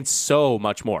 and so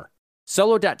much more.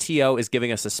 Solo.to is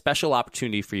giving us a special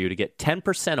opportunity for you to get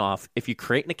 10% off if you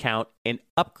create an account and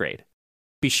upgrade.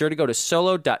 Be sure to go to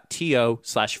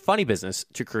solo.to/funnybusiness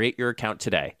to create your account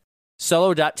today.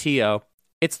 Solo.to,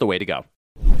 it's the way to go.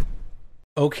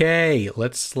 Okay,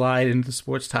 let's slide into the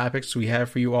sports topics we have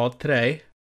for you all today.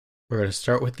 We're going to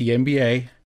start with the NBA.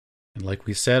 And like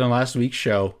we said on last week's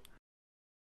show,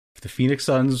 if the Phoenix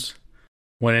Suns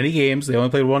won any games, they only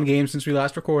played one game since we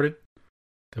last recorded,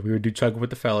 that we would do chugging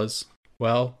with the fellas.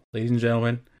 Well, ladies and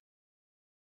gentlemen,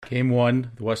 game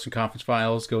one, the Western Conference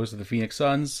Finals goes to the Phoenix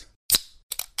Suns.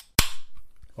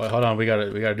 Well, hold on, we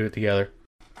gotta do it together.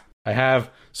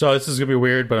 So this is gonna be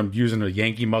weird, but I'm using a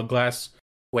Yankee mug glass.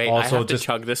 Wait, also, I have to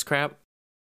chug this crap?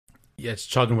 Yeah, it's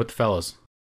chugging with the fellas.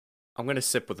 I'm gonna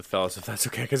sip with the fellas if that's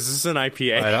okay, because this is an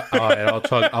IPA. All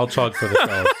right, I'll chug for the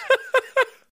fellas.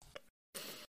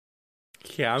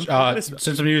 Yeah,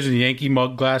 since I'm using the Yankee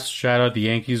mug glass, shout out the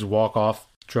Yankees walk-off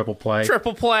triple play.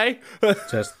 Triple play.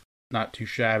 Just not too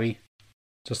shabby.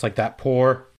 Just like that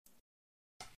pour.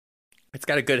 It's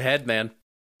got a good head, man.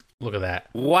 Look at that.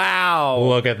 Wow.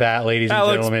 Look at that, ladies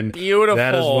and gentlemen. Looks beautiful.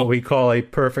 That is what we call a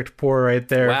perfect pour right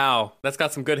there. Wow. That's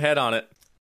got some good head on it.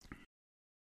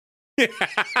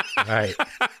 All right.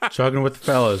 Chugging with the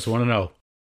fellas. Want to know.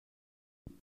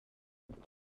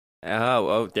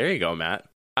 Oh, there you go, Matt.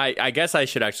 I guess I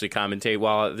should actually commentate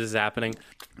while this is happening.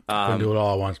 Couldn't do it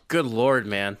all at once. Good Lord,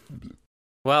 man.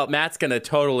 Well, Matt's going to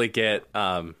totally get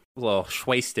a little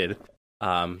wasted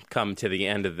come to the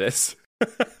end of this.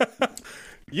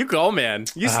 You go, man.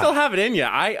 You still have it in you.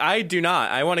 I do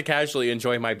not. I want to casually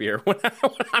enjoy my beer when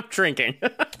I'm drinking.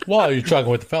 Well, you're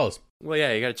chugging with the fellas. Well,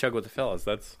 yeah, you got to chug with the fellas.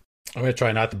 I'm going to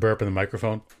try not to burp in the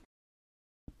microphone.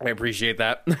 I appreciate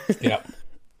that. Yeah.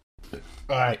 All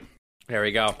right. There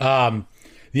we go.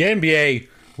 The NBA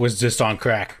was just on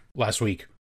crack last week.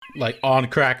 Like, on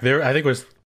crack. I think it was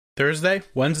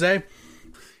Wednesday.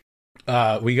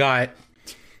 We got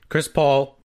Chris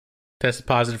Paul tested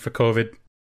positive for COVID,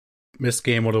 missed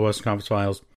game of the Western Conference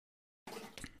Finals.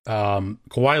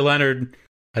 Kawhi Leonard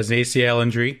has an ACL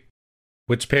injury,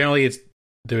 which apparently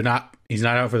he's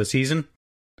not out for the season.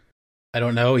 I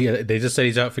don't know. They just said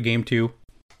he's out for game 2.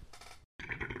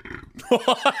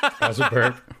 That was a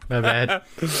burp. My bad.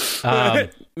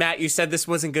 Matt, you said this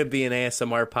wasn't going to be an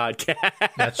ASMR podcast.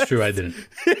 That's true. I didn't.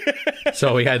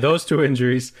 So we had those 2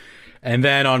 injuries. And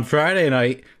then on Friday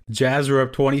night, Jazz were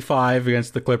up 25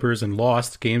 against the Clippers and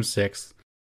lost game 6.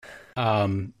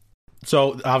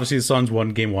 So obviously the Suns won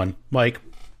game 1. Mike,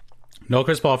 no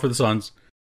Chris Paul for the Suns.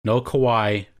 No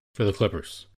Kawhi for the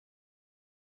Clippers.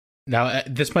 Now,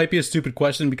 this might be a stupid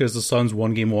question because the Suns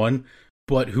won game 1.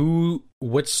 But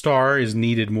which star is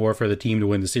needed more for the team to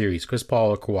win the series? Chris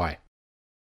Paul or Kawhi?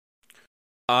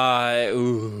 I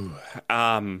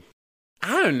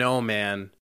don't know,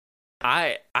 man.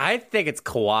 I think it's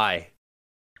Kawhi.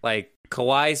 Like,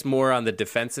 Kawhi's more on the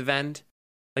defensive end.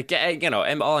 Like, you know,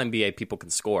 all NBA people can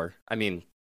score. I mean,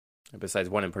 besides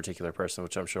one in particular person,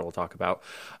 which I'm sure we'll talk about.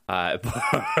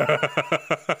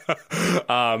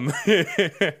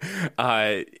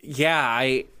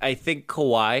 Yeah, I think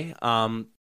Kawhi.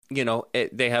 You know,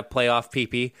 they have playoff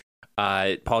PP.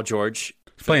 Paul George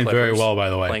Playing very well, by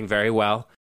the way. Playing very well.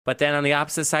 But then on the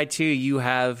opposite side too, you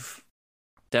have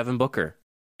Devin Booker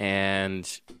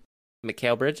and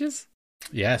Mikal Bridges.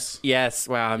 Yes.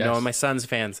 Wow, I'm knowing my Suns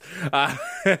fans.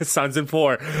 Suns in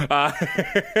 4. You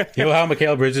know how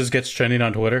Mikal Bridges gets trending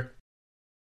on Twitter?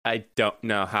 I don't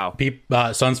know how.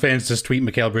 Suns fans just tweet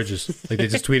Mikal Bridges. Like, they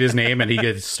just tweet his name and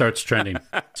he starts trending.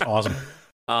 It's awesome.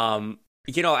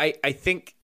 You know, I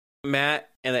think, Matt,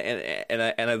 and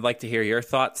I'd like to hear your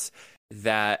thoughts,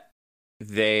 that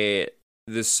the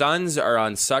Suns are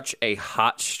on such a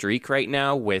hot streak right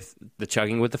now with the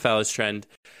chugging with the fellas trend,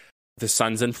 the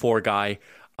Suns in 4 guy.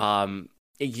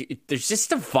 There's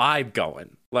just a vibe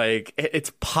going. Like,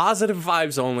 it's positive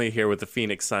vibes only here with the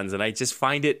Phoenix Suns, and I just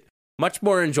find it much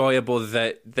more enjoyable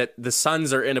that the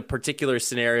Suns are in a particular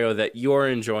scenario, that you're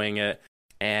enjoying it.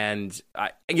 And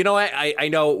I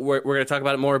know we're going to talk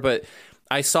about it more, but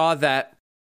I saw that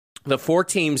the 4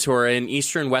 teams who are in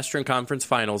Eastern Western Conference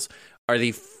Finals are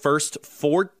the first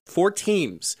four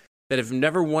teams that have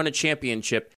never won a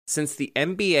championship since the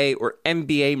NBA or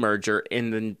NBA merger in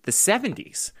the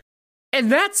 70s.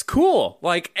 And that's cool.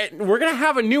 Like, we're going to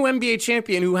have a new NBA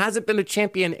champion who hasn't been a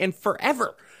champion in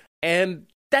forever. And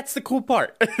that's the cool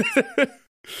part.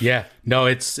 Yeah. No,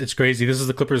 it's crazy. This is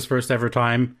the Clippers' first ever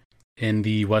time in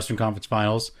the Western Conference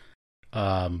Finals.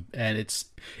 And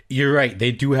you're right.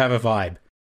 They do have a vibe.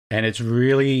 And it's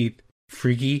really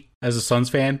freaky as a Suns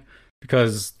fan,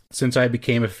 because since I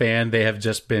became a fan, they have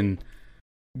just been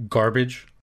garbage,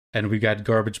 and we got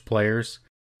garbage players.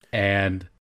 And,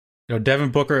 you know, Devin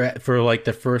Booker, for like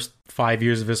the first 5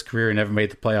 years of his career, never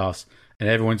made the playoffs. And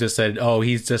everyone just said, oh,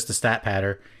 he's just a stat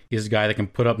patter. He's a guy that can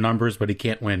put up numbers, but he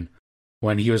can't win,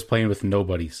 when he was playing with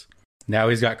nobodies. Now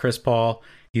he's got Chris Paul.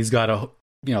 He's got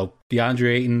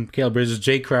DeAndre Ayton, Mikal Bridges,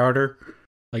 Jay Crowder,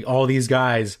 like all these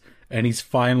guys. And he's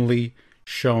finally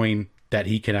showing that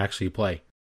he can actually play.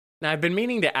 Now, I've been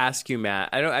meaning to ask you, Matt.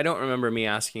 I don't remember me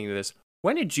asking you this.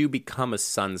 When did you become a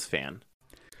Suns fan?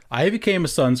 I became a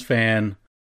Suns fan.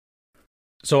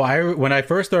 So when I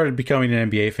first started becoming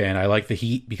an NBA fan, I liked the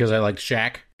Heat because I liked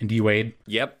Shaq and D Wade.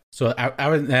 Yep. So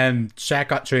and Shaq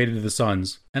got traded to the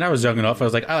Suns, and I was young enough. I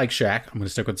was like, I like Shaq. I'm going to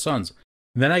stick with the Suns.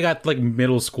 And then I got like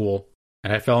middle school,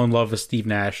 and I fell in love with Steve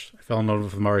Nash. I fell in love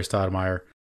with Amar'e Stoudemire.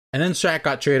 And then Shaq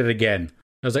got traded again.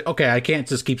 I was like, okay, I can't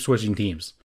just keep switching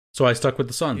teams. So I stuck with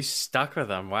the Suns. You stuck with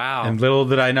them. Wow. And little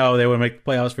did I know they would make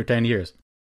the playoffs for 10 years.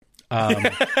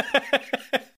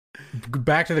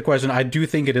 Back to the question, I do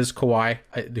think it is Kawhi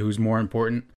who's more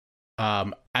important.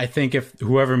 I think if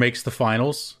whoever makes the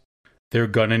finals, they're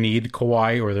going to need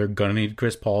Kawhi or they're going to need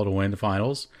Chris Paul to win the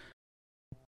finals.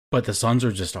 But the Suns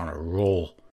are just on a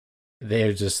roll. They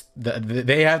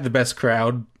have the best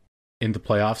crowd in the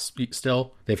playoffs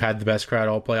still. They've had the best crowd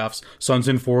all playoffs. Suns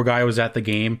in 4 guy was at the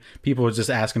game. People were just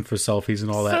asking for selfies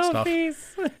and all that stuff.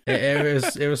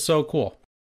 It was so cool.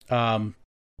 Let's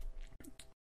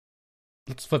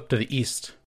flip to the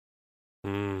East.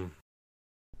 Mike,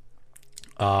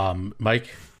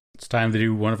 it's time to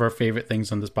do one of our favorite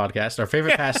things on this podcast. Our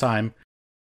favorite pastime,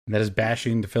 and that is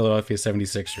bashing the Philadelphia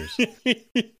 76ers.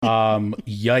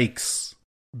 Yikes.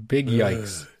 Big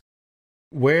yikes.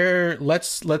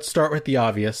 Let's start with the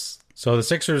obvious. So the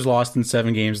Sixers lost in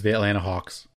 7 games to the Atlanta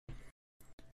Hawks.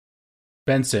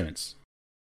 Ben Simmons.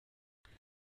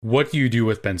 What do you do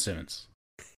with Ben Simmons?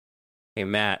 Hey,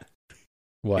 Matt.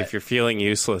 What? If you're feeling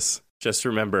useless, Just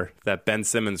remember that Ben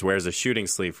Simmons wears a shooting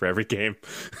sleeve for every game.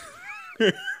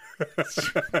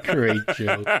 Great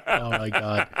joke. Oh my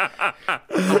god.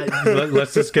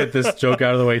 Let's just get this joke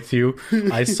out of the way too.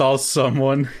 I saw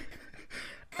someone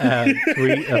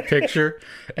tweet a picture,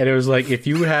 and it was like, if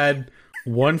you had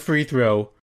one free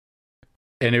throw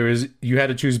and you had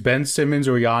to choose Ben Simmons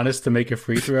or Giannis to make a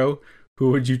free throw, who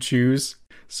would you choose?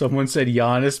 Someone said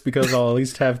Giannis because I'll at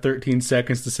least have 13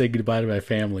 seconds to say goodbye to my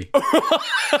family.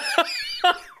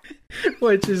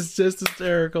 Which is just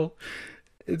hysterical.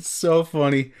 It's so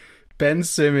funny. Ben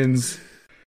Simmons,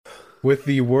 with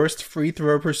the worst free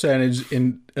throw percentage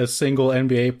in a single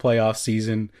NBA playoff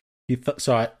season, he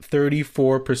saw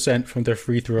 34% from the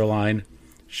free throw line.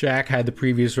 Shaq had the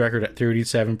previous record at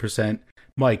 37%.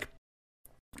 Mike,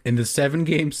 in the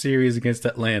 7-game series against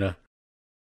Atlanta,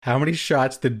 how many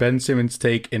shots did Ben Simmons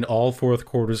take in all fourth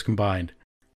quarters combined?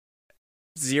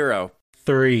 0.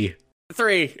 3.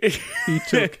 He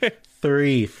took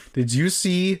 3. Did you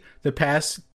see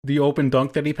the open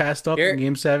dunk that he passed up in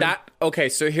Game 7? Okay,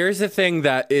 so here's the thing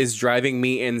that is driving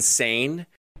me insane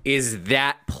is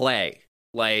that play.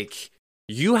 Like,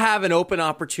 you have an open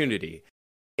opportunity.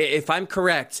 If I'm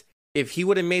correct, if he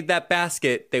would have made that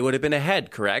basket, they would have been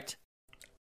ahead, correct?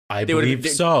 I believe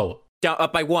so. Down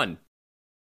up by 1.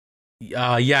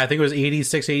 Yeah, I think it was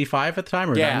 86-85 at the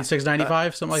time, or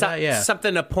 96-95, something like that. Yeah,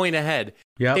 something a point ahead.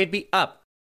 Yeah, they'd be up.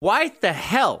 Why the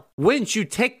hell wouldn't you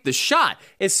take the shot,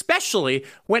 especially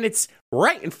when it's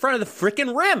right in front of the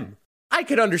freaking rim? I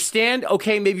could understand,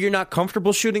 okay, maybe you're not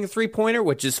comfortable shooting a three-pointer,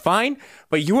 which is fine,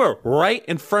 but you are right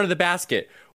in front of the basket.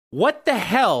 What the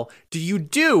hell do you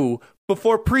do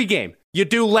before pregame? You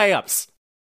do layups.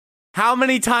 How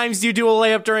many times do you do a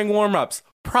layup during warm-ups?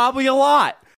 Probably a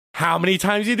lot. How many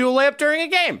times do you do a layup during a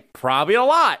game? Probably a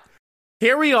lot.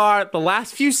 Here we are, the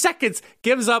last few seconds,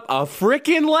 gives up a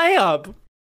freaking layup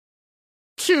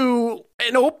to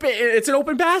it's an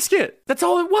open basket. That's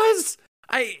all it was.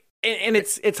 And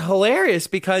it's hilarious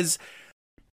because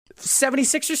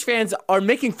 76ers fans are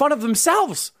making fun of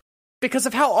themselves because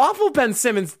of how awful Ben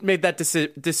Simmons made that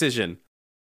decision.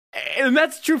 And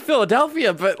that's true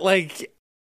Philadelphia, but like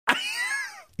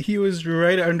he was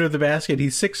right under the basket.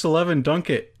 He's 6'11", dunk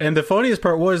it. And the funniest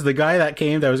part was the guy that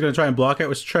was going to try and block it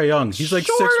was Trae Young. He's like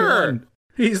 6'1".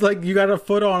 He's like, you got a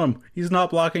foot on him. He's not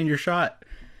blocking your shot.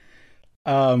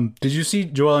 Did you see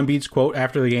Joel Embiid's quote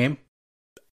after the game?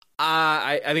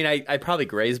 I probably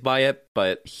grazed by it,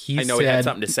 but I know he had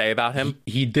something to say about him.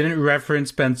 He didn't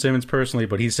reference Ben Simmons personally,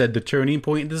 but he said the turning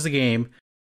point in this game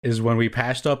is when we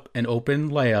passed up an open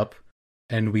layup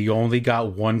and we only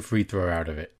got one free throw out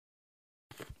of it.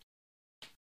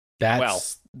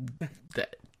 That's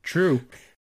true.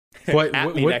 What,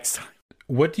 At me next time.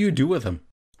 What do you do with him?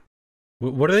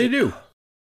 What do they do?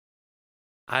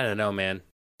 I don't know, man.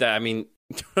 I mean,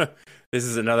 this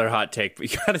is another hot take,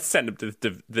 but you got to send him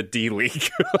to the D League.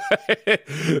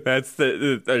 That's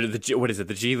the what is it?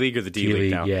 The G League or the D League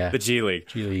now? Yeah, the G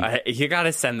League. You got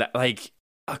to send that. Like,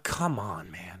 come on,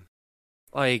 man.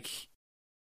 Like,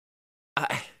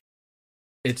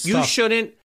 you tough.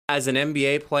 shouldn't, as an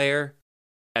NBA player,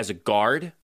 as a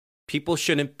guard, people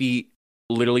shouldn't be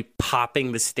literally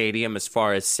popping the stadium as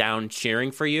far as sound cheering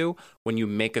for you when you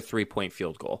make a 3-point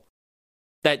field goal.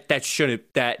 That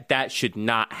should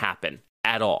not happen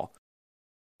at all.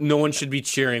 No one should be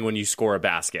cheering when you score a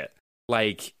basket.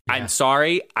 Like, yeah. I'm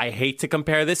sorry, I hate to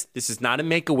compare this. This is not a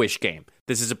Make-A-Wish game.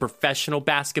 This is a professional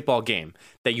basketball game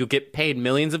that you get paid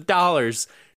millions of dollars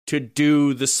to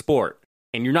do the sport.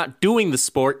 And you're not doing the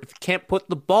sport if you can't put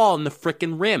the ball in the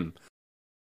frickin' rim.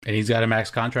 And he's got a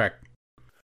max contract.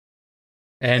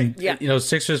 And,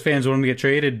 Sixers fans want him to get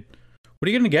traded. What are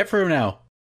you going to get for him now?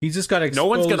 He's just got exposed. No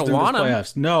one's going to want him.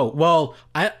 Playoffs. No. Well,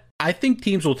 I think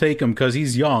teams will take him because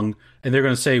he's young, and they're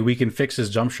going to say, we can fix his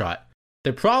jump shot.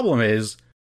 The problem is,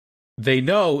 they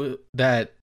know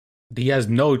that he has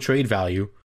no trade value,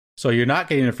 so you're not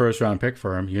getting a first-round pick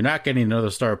for him. You're not getting another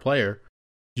star player.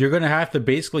 You're going to have to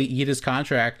basically eat his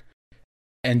contract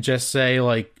and just say,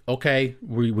 like, okay,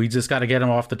 we just got to get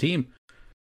him off the team.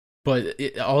 But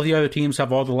all the other teams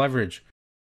have all the leverage.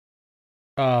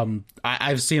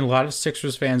 I've seen a lot of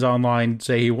Sixers fans online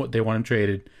say they want him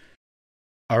traded.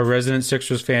 Our resident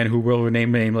Sixers fan, who will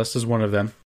remain nameless, is one of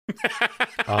them.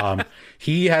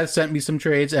 He has sent me some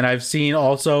trades, and I've seen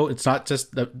also, it's not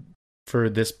just for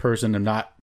this person. I'm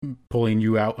not pulling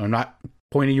you out. I'm not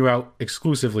pointing you out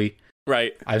exclusively.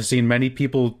 Right. I've seen many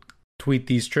people tweet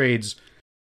these trades.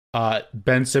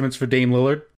 Ben Simmons for Dame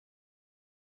Lillard.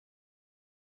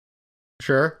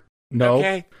 Sure. No.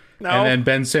 Okay. No. And then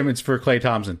Ben Simmons for Klay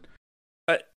Thompson.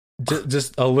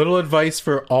 Just a little advice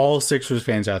for all Sixers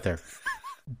fans out there.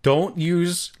 don't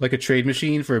use like a trade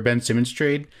machine for a Ben Simmons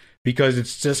trade, because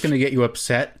it's just going to get you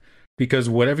upset, because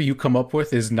whatever you come up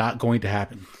with is not going to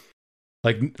happen.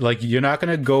 Like you're not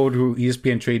going to go to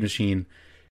ESPN trade machine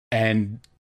and,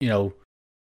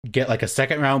 get like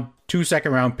two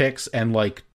second round picks and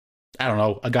like, I don't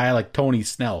know, a guy like Tony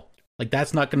Snell. Like,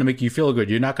 that's not going to make you feel good.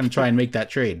 You're not going to try and make that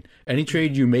trade. Any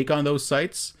trade you make on those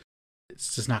sites,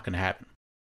 it's just not going to happen.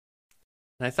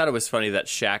 And I thought it was funny that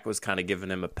Shaq was kind of giving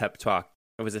him a pep talk.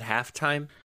 Was it halftime?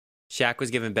 Shaq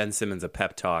was giving Ben Simmons a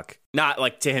pep talk. Not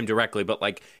like to him directly, but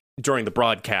like during the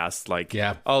broadcast. Like,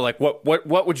 yeah. Oh, like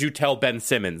what would you tell Ben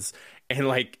Simmons? And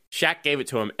like Shaq gave it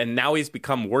to him, and now he's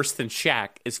become worse than Shaq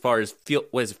as far as field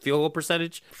goal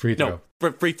percentage? Free throw. No,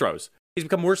 for free throws. He's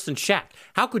become worse than Shaq.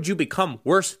 How could you become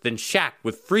worse than Shaq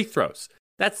with free throws?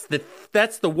 That's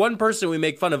the one person we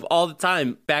make fun of all the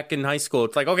time back in high school.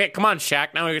 It's like, okay, come on,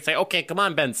 Shaq. Now we're going to say, okay, come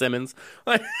on, Ben Simmons.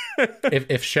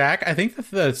 if Shaq, I think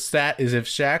that the stat is if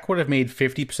Shaq would have made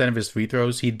 50% of his free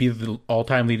throws, he'd be the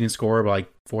all-time leading scorer by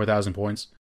like 4,000 points.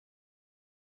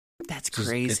 That's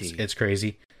crazy. It's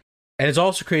crazy. And it's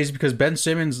also crazy because Ben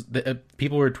Simmons,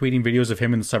 people were tweeting videos of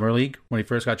him in the summer league when he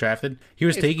first got drafted. He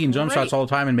was taking jump shots all the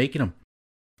time and making them.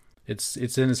 It's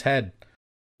in his head.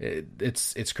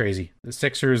 It's crazy. The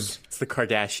Sixers. It's the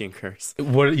Kardashian curse.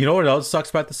 What else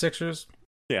sucks about the Sixers?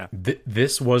 Yeah.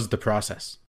 This was the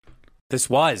process. This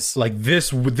was like this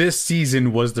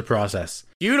season was the process.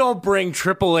 You don't bring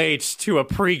Triple H to a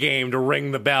pregame to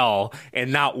ring the bell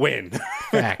and not win.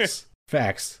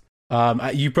 Facts.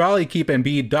 You probably keep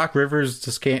Embiid. Doc Rivers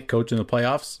just can't coach in the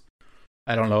playoffs.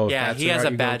 I don't know. Yeah, he has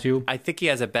a bad. I think he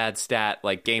has a bad stat.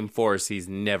 Like Game 4s, he's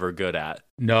never good at.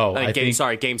 No, Game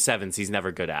 7s, he's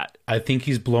never good at. I think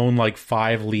he's blown like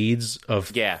 5 leads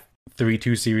of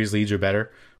 3-2 series leads or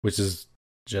better, which is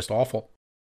just awful.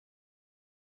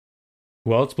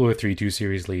 Who else blew a 3-2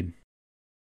 series lead?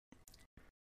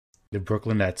 The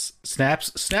Brooklyn Nets.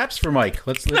 Snaps for Mike.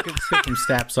 Let's get some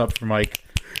snaps up for Mike.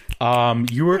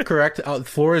 You were correct. The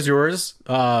floor is yours.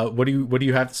 What do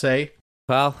you have to say?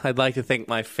 Well, I'd like to thank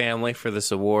my family for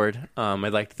this award.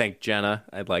 I'd like to thank Jenna.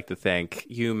 I'd like to thank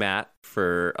you, Matt,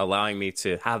 for allowing me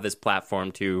to have this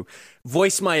platform to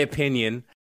voice my opinion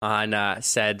on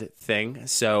said thing.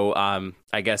 So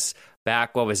I guess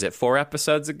back, 4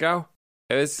 episodes ago?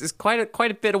 It was quite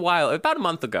a bit a while, about a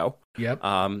month ago. Yep.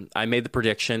 I made the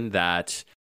prediction that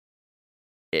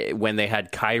when they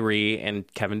had Kyrie and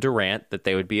Kevin Durant, that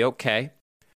they would be okay,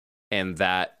 and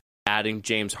that adding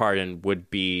James Harden would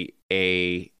be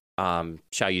a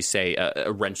wrench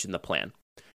in the plan.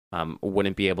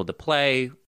 Wouldn't be able to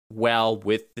play well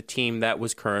with the team that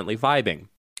was currently vibing.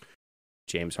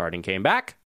 James Harden came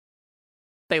back.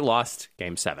 They lost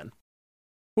Game 7.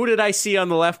 Who did I see on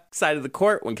the left side of the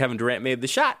court when Kevin Durant made the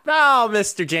shot? Oh,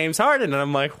 Mr. James Harden. And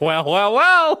I'm like, well.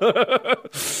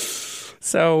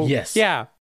 So, yes. Yeah.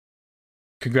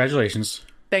 Congratulations.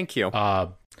 Thank you.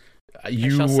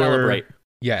 You shall celebrate.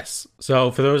 Yes.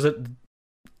 So for those that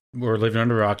were living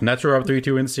under a rock, Nets were up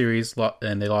 3-2 in the series,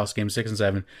 and they lost Game 6 and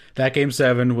 7. That Game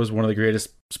 7 was one of the greatest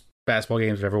basketball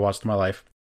games I've ever watched in my life.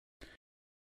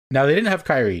 Now, they didn't have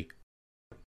Kyrie.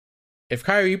 If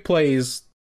Kyrie plays,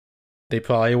 they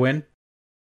probably win.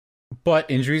 But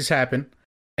injuries happen.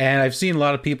 And I've seen a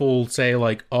lot of people say,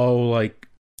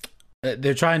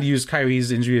 they're trying to use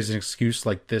Kyrie's injury as an excuse,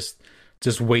 like this,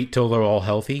 just wait till they're all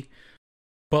healthy.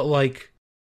 But,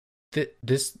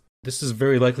 this is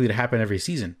very likely to happen every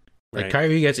season. Like, right.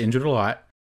 Kyrie gets injured a lot.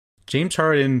 James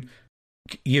Harden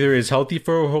either is healthy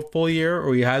for a full year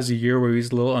or he has a year where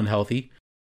he's a little unhealthy.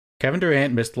 Kevin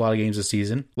Durant missed a lot of games this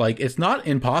season. It's not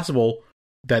impossible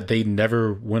that they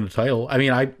never win a title. I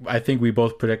mean, I think we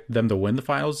both predicted them to win the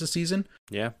finals this season.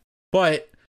 Yeah. But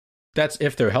that's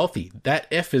if they're healthy. That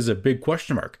if is a big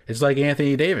question mark. It's like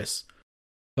Anthony Davis.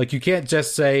 You can't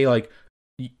just say,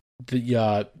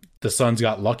 the Suns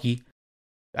got lucky.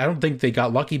 I don't think they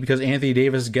got lucky because Anthony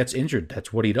Davis gets injured.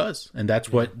 That's what he does. And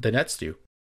that's what the Nets do.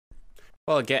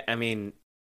 Well, again,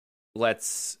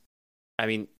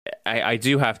 I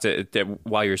do have to,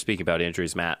 while you're speaking about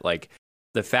injuries, Matt,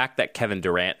 the fact that Kevin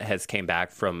Durant has came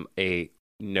back from a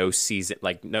no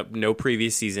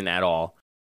previous season at all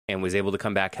and was able to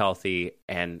come back healthy.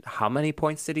 And how many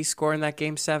points did he score in that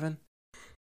Game 7?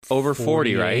 Over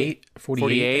 40, right?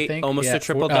 48, I think. Almost a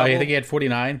triple-double. I think he had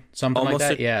 49, something like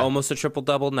that, yeah. Almost a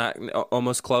triple-double, not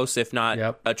almost close, if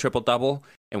not a triple-double,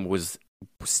 and was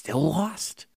still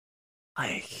lost.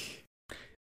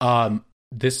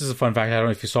 This is a fun fact. I don't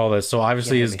know if you saw this. So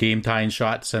obviously his game-tying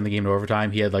shot to send the game to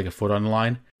overtime, he had a foot on the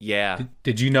line. Yeah.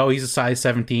 Did you know he's a size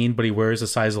 17, but he wears a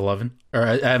size 11? Or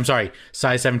I'm sorry,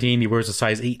 size 17, he wears a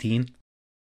size 18?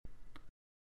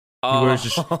 He wears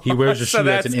a so shoe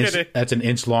that's an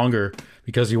inch longer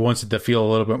because he wants it to feel a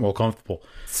little bit more comfortable.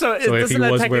 So if he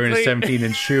was wearing a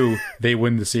 17-inch shoe, they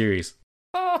win the series.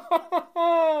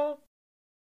 Oh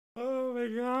my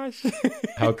gosh!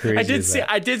 How crazy is that?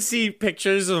 I did see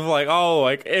pictures of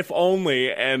like if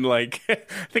only, and like I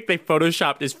think they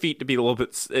photoshopped his feet to be a little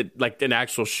bit like an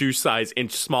actual shoe size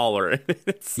inch smaller.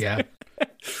 Yeah.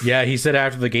 Yeah, he said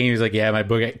after the game, he's like, yeah, my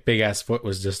big ass foot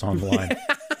was just on the line.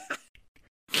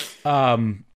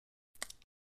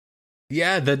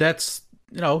 Yeah, that's,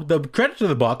 the credit to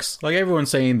the Bucks. Like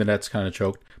everyone's saying, the Nets kind of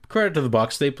choked. Credit to the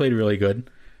Bucks, they played really good.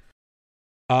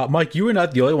 Mike, you were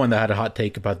not the only one that had a hot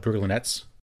take about the Brooklyn Nets.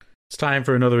 It's time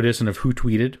for another edition of Who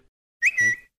Tweeted.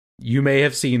 You may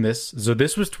have seen this. So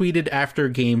this was tweeted after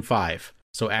Game 5.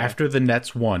 So after the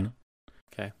Nets won.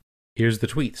 Okay. Here's the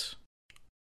tweets.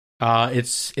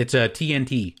 It's a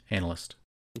TNT analyst.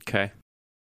 Okay.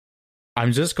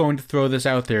 I'm just going to throw this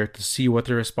out there to see what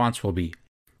the response will be.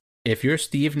 If you're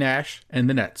Steve Nash and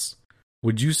the Nets,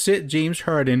 would you sit James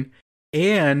Harden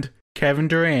and Kevin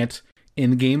Durant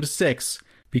in Game 6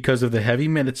 because of the heavy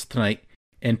minutes tonight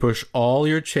and push all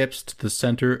your chips to the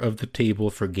center of the table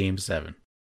for Game 7?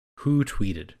 Who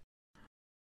tweeted?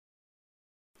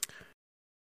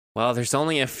 Well, there's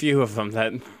only a few of them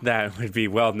that would be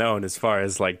well known as far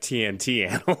as like TNT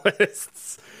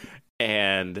analysts.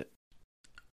 And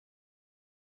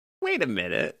wait a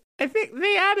minute. I think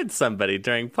they added somebody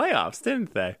during playoffs,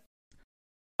 didn't they?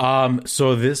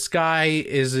 So this guy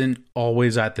isn't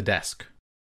always at the desk.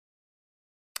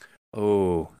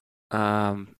 Oh.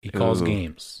 He calls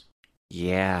games.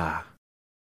 Yeah.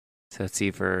 So it's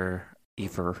either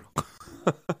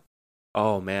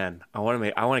Oh man, I want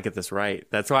to get this right.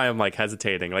 That's why I'm like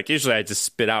hesitating. Like usually I just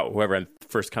spit out whoever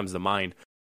first comes to mind.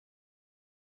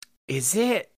 Is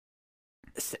it?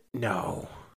 No.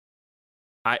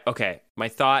 Okay. My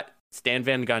thought: Stan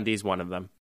Van Gundy is one of them.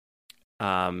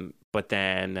 But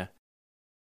then,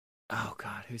 oh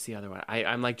god, who's the other one?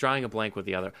 I'm like drawing a blank with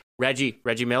the other. Reggie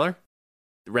Miller.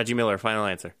 Reggie Miller. Final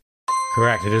answer.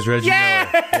 Correct. It is Reggie Miller.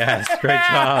 Yes, great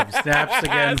job. Snaps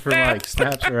again for Mike.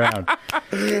 Snaps around.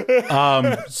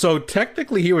 So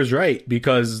technically he was right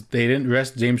because they didn't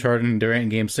rest James Harden and Durant in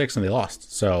Game 6 and they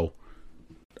lost. So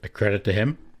a credit to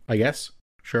him, I guess.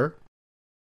 Sure.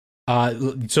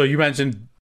 So you mentioned,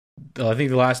 I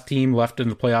think the last team left in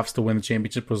the playoffs to win the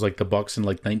championship was like the Bucks in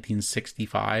like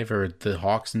 1965 or the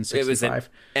Hawks in 65. It was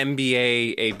an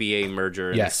NBA-ABA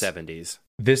merger in the 70s.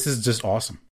 This is just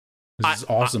awesome. This is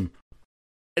awesome.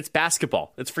 It's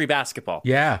basketball. It's free basketball.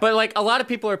 Yeah. But like a lot of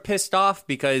people are pissed off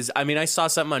because I saw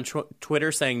something on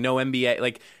Twitter saying no NBA,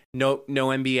 like no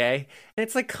NBA. And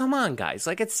it's like, come on, guys.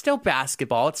 Like it's still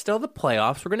basketball. It's still the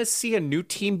playoffs. We're going to see a new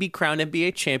team be crowned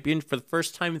NBA champion for the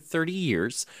first time in 30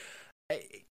 years.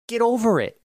 Get over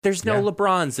it. There's no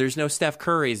LeBrons. There's no Steph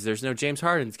Currys. There's no James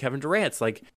Hardens, Kevin Durant's.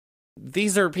 Like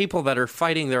these are people that are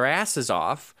fighting their asses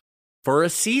off for a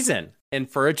season and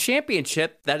for a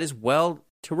championship that is what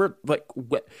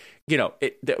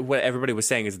everybody was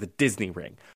saying is the Disney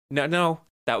ring. No,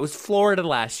 that was Florida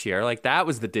last year. Like that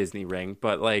was the Disney ring,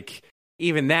 but like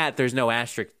even that, there's no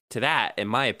asterisk to that, in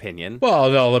my opinion. Well,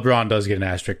 no, LeBron does get an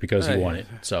asterisk because he won it.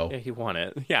 So yeah, he won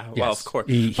it. Yeah, yes, well, of course,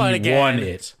 he won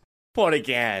it. But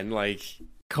again, like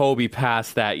Kobe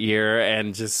passed that year,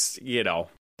 and just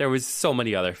there was so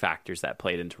many other factors that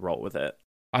played into role with it.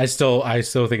 I still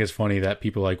think it's funny that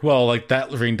people are like, well, like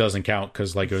that ring doesn't count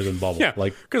because like it was in bubble. Yeah,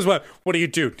 like because what do you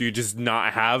do? Do you just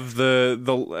not have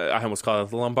the I almost call it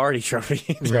the Lombardi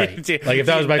Trophy? Right. Like if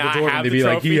that was Michael Jordan, they'd be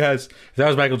like he has. If that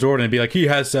was Michael Jordan, it'd be like he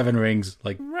has 7 rings.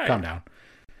 Like calm down.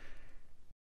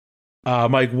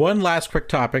 Mike, one last quick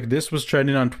topic. This was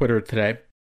trending on Twitter today.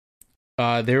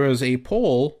 There was a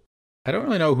poll. I don't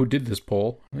really know who did this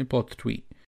poll. Let me pull up the tweet.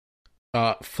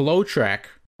 FlowTrack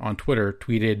on Twitter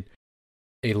tweeted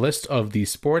a list of the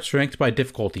sports ranked by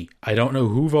difficulty. I don't know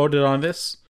who voted on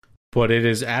this, but it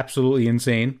is absolutely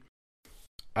insane.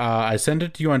 I sent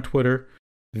it to you on Twitter.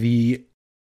 The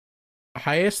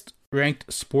highest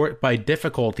ranked sport by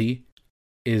difficulty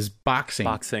is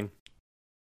boxing.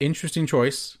 Interesting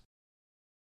choice.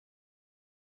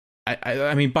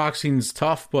 I mean, boxing's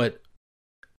tough, but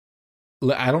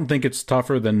I don't think it's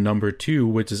tougher than number 2,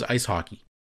 which is ice hockey.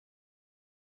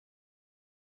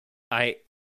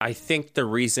 I think the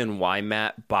reason why,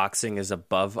 Matt, boxing is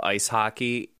above ice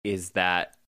hockey is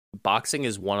that boxing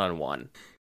is one-on-one,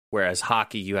 whereas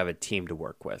hockey, you have a team to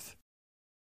work with.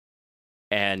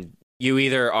 And you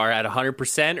either are at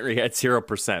 100% or you're at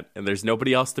 0%, and there's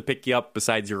nobody else to pick you up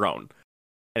besides your own.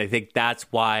 And I think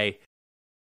that's why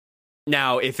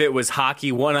Now, if it was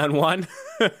hockey one-on-one,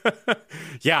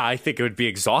 yeah, I think it would be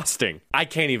exhausting. I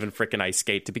can't even freaking ice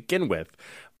skate to begin with.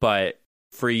 But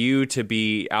for you to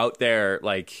be out there,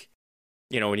 like,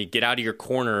 you know, when you get out of your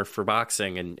corner for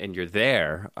boxing and you're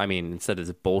there, I mean, instead of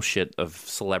the bullshit of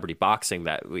celebrity boxing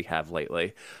that we have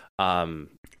lately.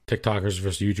 TikTokers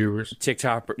versus YouTubers.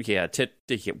 TikTok, yeah,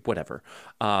 whatever.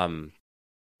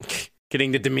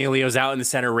 Getting the D'Amelios out in the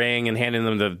center ring and handing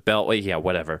them the belt. Yeah,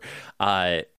 whatever.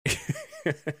 Yeah,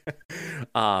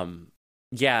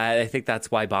 I think that's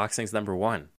why boxing's number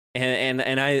one. And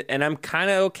I'm kind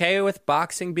of okay with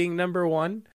boxing being number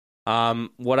one.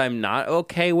 What I'm not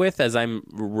okay with, as I'm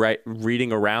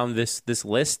reading around this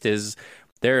list, is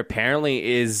there apparently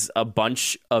is a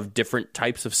bunch of different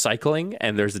types of cycling,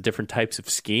 and there's a different types of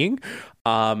skiing.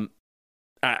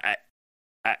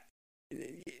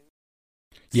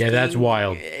 Yeah, that's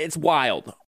wild. It's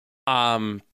wild.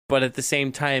 But at the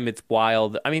same time, it's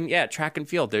wild. I mean, yeah, track and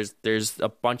field. There's a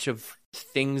bunch of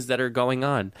things that are going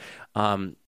on.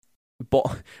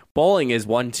 Bowling is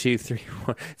 1, 2, 3,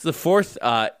 4. It's the fourth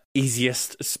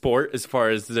easiest sport as far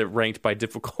as the ranked by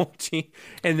difficulty,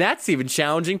 and that's even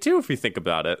challenging too if you think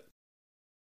about it.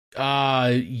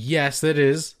 Yes, it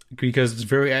is, because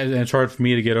it's hard for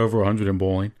me to get over 100 in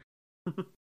bowling.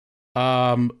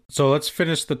 So let's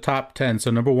finish the top 10.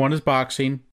 So number 1 is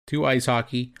boxing, 2 ice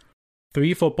hockey,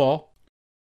 3 football,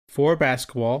 4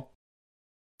 basketball,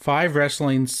 5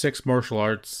 wrestling, 6 martial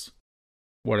arts,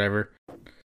 whatever.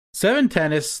 7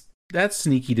 tennis, that's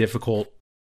sneaky difficult,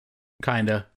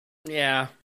 kinda. Yeah,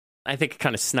 I think it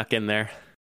kind of snuck in there.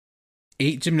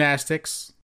 8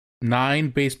 gymnastics, 9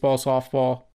 baseball,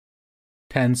 softball,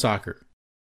 10 soccer.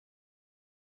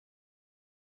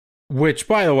 Which,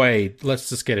 by the way, let's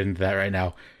just get into that right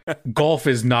now. Golf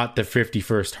is not the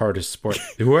 51st hardest sport.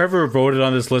 Whoever voted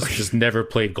on this list just never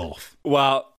played golf.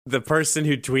 Well, the person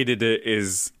who tweeted it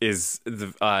is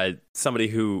somebody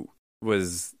who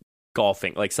was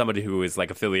golfing, like somebody who is like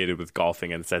affiliated with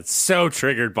golfing, and said so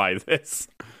triggered by this.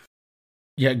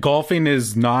 Yeah, golfing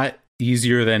is not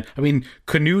easier than, I mean,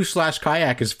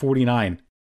 canoe/kayak is 49.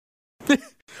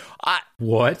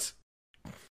 What?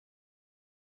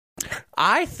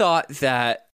 I thought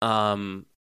that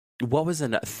what was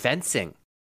fencing?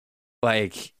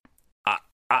 Like,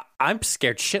 I'm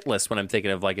scared shitless when I'm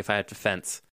thinking of, like, if I have to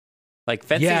fence. Like,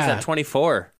 fencing's at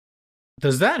 24.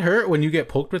 Does that hurt when you get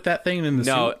poked with that thing in the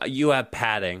No, suit? you have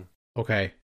padding.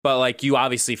 Okay. But, like, you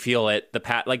obviously feel it.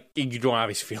 Like, you don't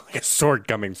obviously feel like a sword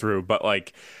coming through, but,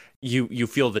 like, you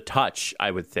feel the touch,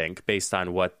 I would think, based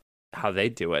on how they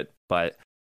do it. But,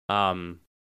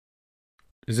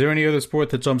 is there any other sport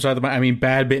that jumps out of the mind? I mean,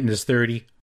 badminton is 30.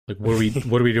 Like, what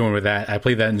are we doing with that? I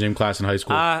played that in gym class in high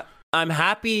school. I'm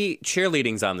happy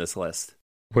cheerleading's on this list.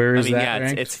 Where is that?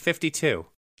 Yeah, it's 52.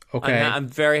 Okay. I'm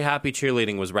very happy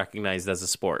cheerleading was recognized as a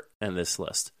sport in this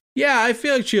list. Yeah, I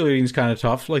feel like cheerleading's kind of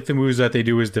tough. Like, the moves that they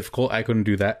do is difficult. I couldn't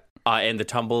do that. And the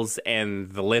tumbles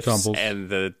and the lifts and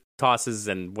the tosses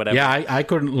and whatever. Yeah, I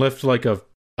couldn't lift like a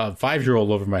 5-year-old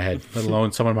over my head, let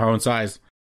alone someone my own size.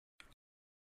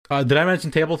 Did I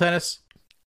mention table tennis?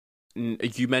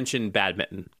 You mentioned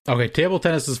badminton. Okay, table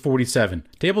tennis is 47.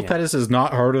 Table tennis is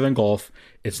not harder than golf.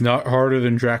 It's not harder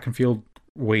than track and field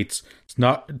weights.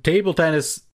 Table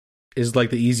tennis is like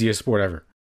the easiest sport ever.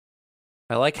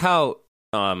 I like how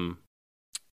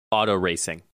auto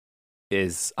racing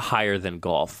is higher than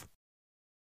golf.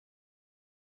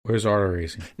 Where's auto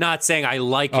racing? Not saying I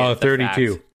like it. Oh,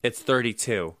 32. It's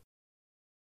 32.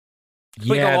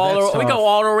 Yeah, we go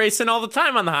auto racing all the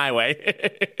time on the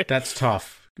highway. That's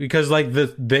tough because like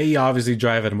they obviously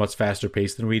drive at a much faster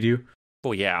pace than we do.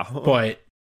 Well, yeah, but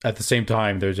at the same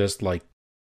time, they're just like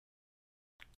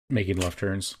making left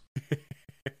turns.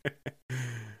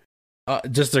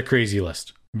 Just a crazy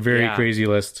list, very crazy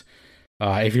list.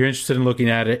 If you're interested in looking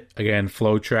at it, again,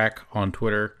 FlowTrack on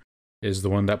Twitter is the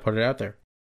one that put it out there.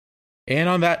 And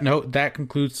on that note, that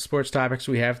concludes the sports topics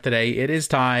we have today. It is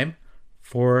time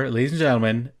for, ladies and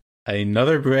gentlemen,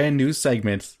 another brand new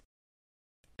segment.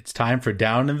 It's time for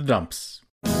Down in the Dumps.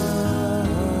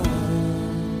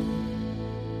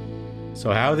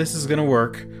 So how this is going to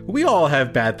work, we all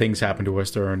have bad things happen to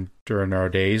us during our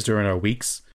days, during our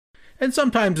weeks. And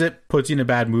sometimes it puts you in a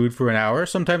bad mood for an hour.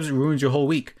 Sometimes it ruins your whole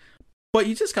week. But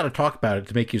you just got to talk about it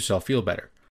to make yourself feel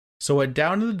better. So what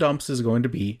Down in the Dumps is going to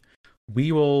be,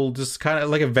 we will just kind of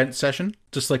like a vent session,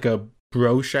 just like a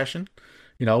bro session.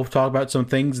 You know, talk about some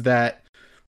things that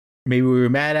maybe we were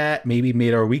mad at, maybe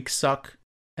made our week suck,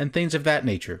 and things of that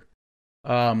nature.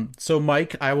 So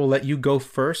Mike, I will let you go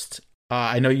first.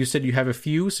 I know you said you have a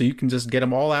few, so you can just get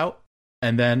them all out,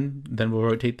 and then we'll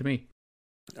rotate to me.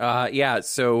 Yeah,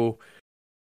 so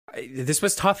This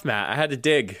was tough, Matt. I had to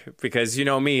dig because you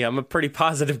know me, I'm a pretty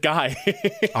positive guy.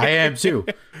 I am too.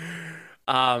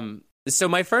 So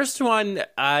my first one,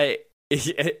 I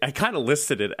kind of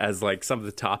listed it as like some of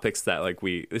the topics that like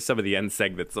some of the end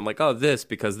segments. I'm like, oh, this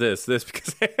because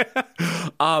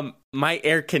my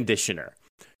air conditioner.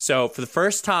 So for the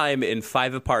first time in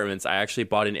 5 apartments, I actually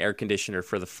bought an air conditioner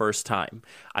for the first time.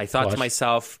 I thought to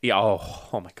myself,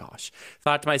 oh my gosh.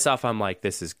 Thought to myself, I'm like,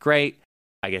 this is great.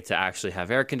 I get to actually have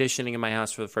air conditioning in my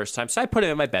house for the first time. So I put it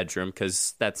in my bedroom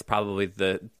because that's probably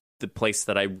the place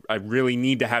that I really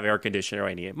need to have air conditioner.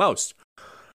 I need it most.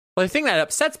 Well, the thing that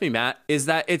upsets me, Matt, is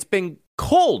that it's been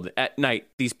cold at night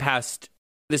this past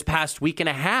week and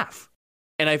a half.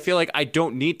 And I feel like I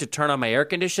don't need to turn on my air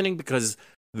conditioning because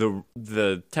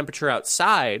the temperature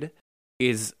outside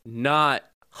is not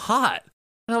hot.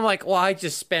 And I'm like, well, I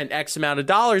just spent X amount of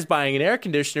dollars buying an air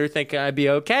conditioner thinking I'd be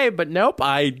okay, but nope,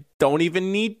 I don't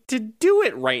even need to do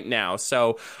it right now.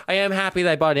 So I am happy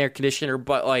that I bought an air conditioner,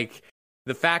 but like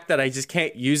the fact that I just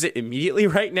can't use it immediately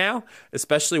right now,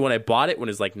 especially when I bought it when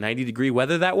it was like 90-degree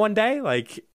weather that one day,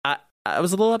 like I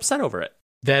was a little upset over it.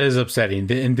 That is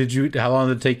upsetting. And how long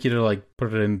did it take you to like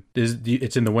put it in?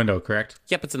 It's in the window, correct?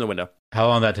 Yep, it's in the window. How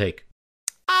long did that take?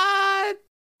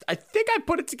 I think I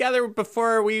put it together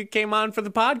before we came on for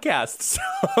the podcast. So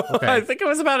okay. I think it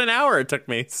was about an hour it took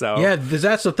me. So yeah,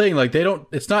 that's the thing. Like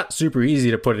it's not super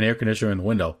easy to put an air conditioner in the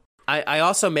window. I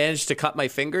also managed to cut my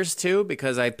fingers too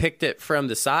because I picked it from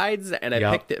the sides and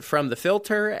I picked it from the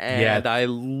filter and I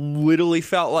literally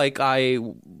felt like I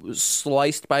was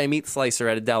sliced by a meat slicer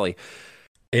at a deli.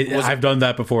 I've done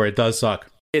that before. It does suck.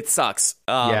 It sucks.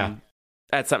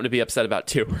 That's something to be upset about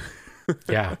too.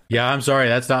 Yeah. I'm sorry.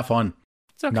 That's not fun.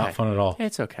 It's okay. Not fun at all.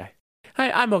 It's okay.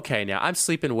 I'm okay now. I'm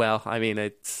sleeping well. I mean,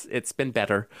 it's been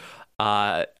better.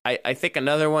 I think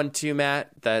another one too,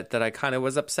 Matt, that I kind of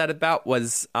was upset about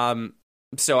was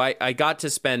so I got to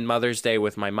spend Mother's Day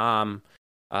with my mom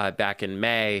back in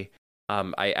May.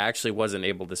 I actually wasn't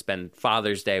able to spend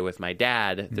Father's Day with my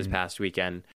dad this past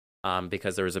weekend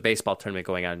because there was a baseball tournament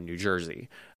going on in New Jersey.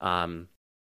 I'm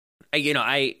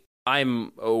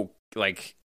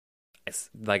like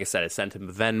I said, I sent him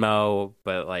a Venmo,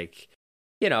 but like,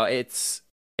 it's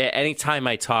anytime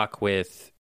I talk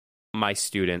with my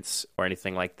students or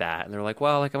anything like that, and they're like,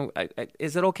 well, like,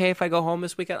 is it okay if I go home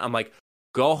this weekend? I'm like,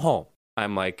 go home.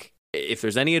 I'm like, if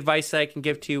there's any advice that I can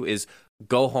give to you is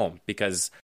go home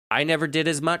because I never did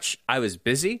as much. I was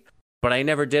busy, but I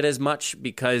never did as much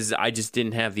because I just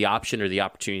didn't have the option or the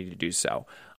opportunity to do so.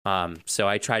 So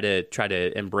I try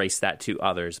to embrace that to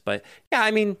others. But yeah,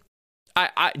 I mean,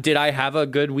 I have a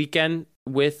good weekend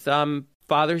with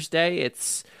Father's Day.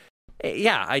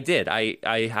 I did.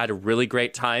 I had a really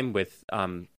great time with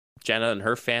Jenna and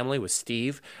her family, with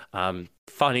Steve.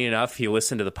 Funny enough, he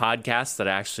listened to the podcast that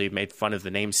actually made fun of the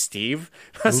name Steve.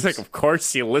 I was like, of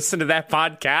course you listened to that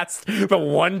podcast, but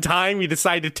one time you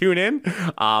decided to tune in.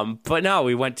 But no,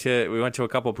 we went to a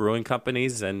couple brewing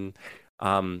companies and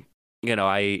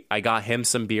I got him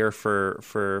some beer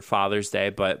for Father's Day,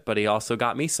 but he also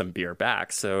got me some beer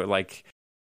back. So like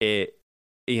it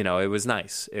was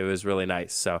nice. It was really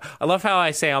nice. So I love how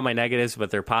I say all my negatives, but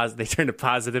they turn to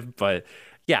positive. But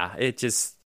yeah, it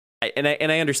just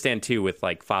I understand too with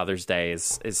like Father's Day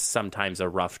is sometimes a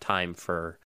rough time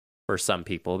for some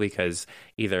people because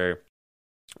either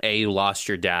you lost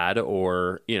your dad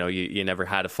or you never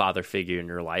had a father figure in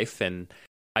your life, and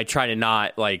I try to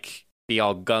not like be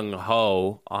all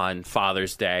gung-ho on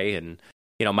Father's Day, and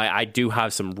I do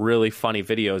have some really funny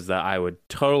videos that I would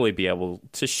totally be able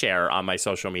to share on my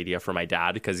social media for my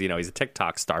dad because he's a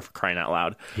TikTok star, for crying out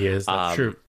loud. He is, that's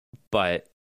true. But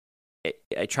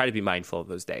I try to be mindful of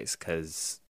those days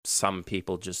because some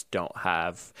people just don't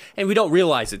have, and we don't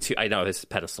realize it too. I know this is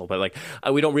pedestal, but like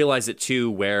we don't realize it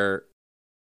too where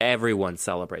everyone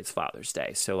celebrates Father's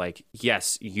Day. So like,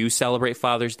 yes, you celebrate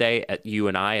Father's Day at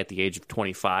the age of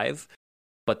 25,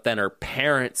 but then our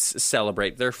parents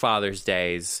celebrate their Father's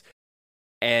Days.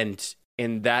 And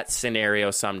in that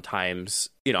scenario, sometimes,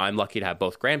 I'm lucky to have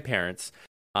both grandparents.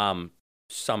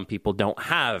 Some people don't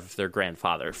have their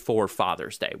grandfather for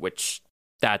Father's Day, which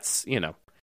that's,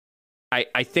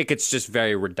 I think it's just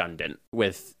very redundant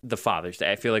with the Father's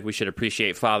Day. I feel like we should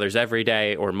appreciate fathers every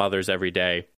day or mothers every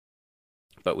day,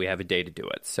 but we have a day to do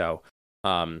it. So,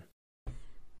 Dad,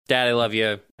 I love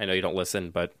you. I know you don't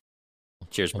listen, but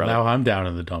cheers, brother. Now I'm down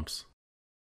in the dumps.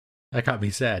 That got me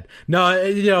sad. No,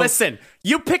 listen,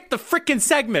 you picked the freaking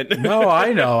segment. No,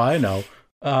 I know.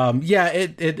 Yeah,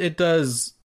 it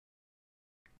does.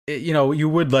 You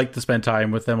would like to spend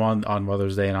time with them on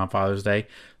Mother's Day and on Father's Day.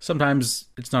 Sometimes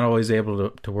it's not always able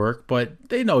to work, but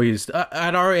they know he's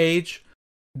at our age.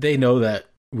 they know that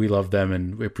we love them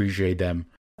and we appreciate them.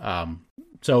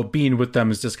 So being with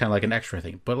them is just kind of like an extra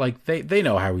thing. But like they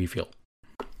know how we feel.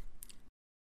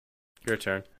 Your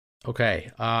turn.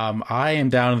 Okay. I am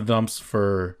down in the dumps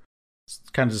for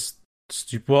kind of just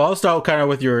well, I'll start kind of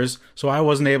with yours. So I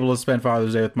wasn't able to spend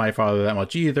Father's Day with my father that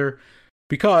much either,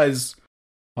 because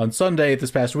on Sunday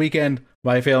this past weekend,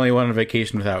 my family went on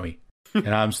vacation without me,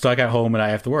 and I'm stuck at home and I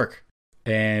have to work,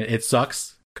 and it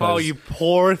sucks. Oh, you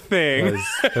poor thing!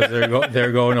 Because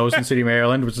they're going to Ocean City,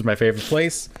 Maryland, which is my favorite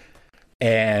place,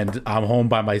 and I'm home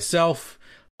by myself.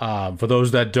 For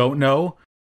those that don't know,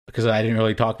 because I didn't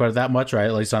really talk about it that much, right?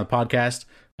 At least on the podcast,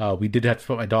 we did have to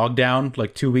put my dog down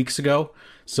like 2 weeks ago.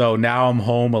 So now I'm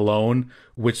home alone,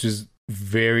 which is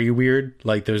very weird.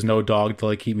 Like, there's no dog to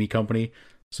like keep me company.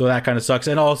 So that kind of sucks.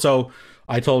 And also,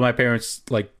 I told my parents,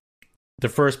 like, the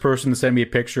first person to send me a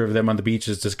picture of them on the beach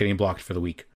is just getting blocked for the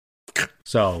week.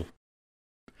 So,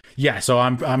 yeah. So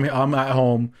I'm at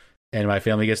home, and my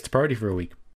family gets to party for a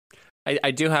week.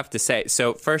 I do have to say,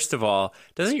 so first of all,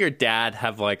 doesn't your dad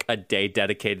have like a day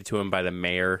dedicated to him by the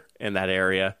mayor in that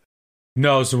area?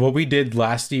 No, so what we did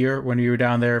last year when we were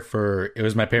down there it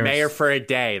was my parents' Mayor for a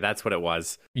day, that's what it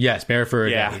was. Yes, Mayor for a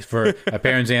day. For my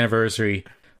parents' anniversary,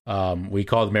 we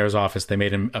called the mayor's office. They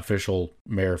made him official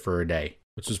mayor for a day,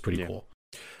 which was pretty cool.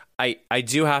 I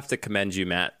do have to commend you,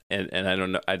 Matt, and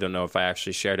I don't know if I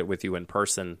actually shared it with you in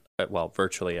person, well,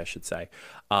 virtually, I should say.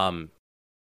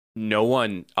 No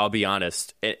one, I'll be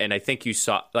honest, and I think you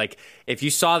saw, like, if you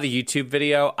saw the YouTube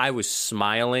video, I was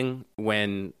smiling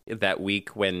that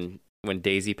week when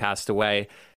Daisy passed away,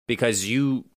 because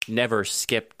you never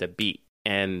skipped a beat.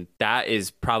 And that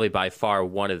is probably by far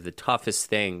one of the toughest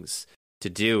things to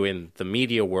do in the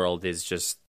media world, is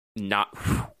just not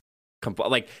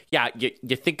like, yeah,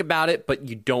 you think about it, but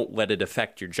you don't let it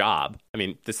affect your job. I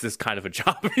mean, this is kind of a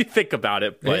job if you think about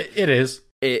it, but it is.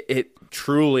 It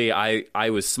truly, I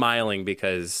was smiling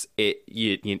because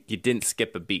you didn't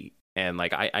skip a beat, and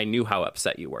like I knew how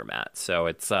upset you were, Matt. So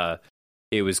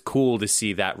it was cool to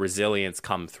see that resilience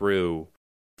come through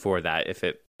for that. If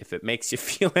it makes you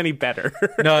feel any better.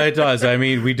 No, it does. I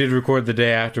mean, we did record the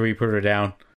day after we put her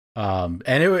down, and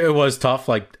it was tough.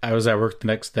 Like, I was at work the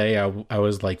next day. I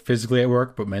was like physically at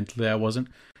work, but mentally I wasn't.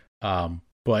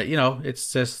 But you know, it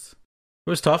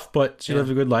was tough. But she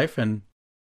lived a good life, and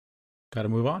got to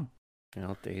move on.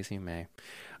 Daisy May.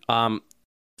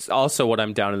 Also, what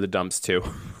I'm down in the dumps too.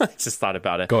 I just thought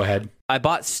about it. Go ahead. I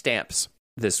bought stamps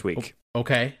this week.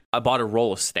 Okay. I bought a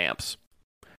roll of stamps.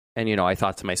 And, I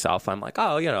thought to myself, I'm like,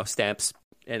 oh, stamps,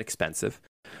 inexpensive.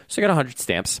 So I got 100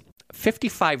 stamps.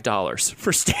 $55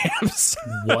 for stamps.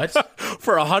 What?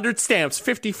 For 100 stamps,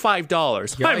 $55.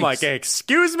 Yikes. I'm like, hey,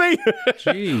 excuse me?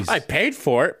 Jeez. I paid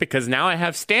for it because now I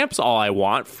have stamps all I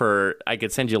want I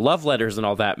could send you love letters and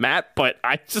all that, Matt. But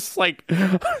I was like,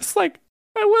 I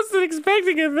wasn't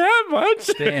expecting it that much.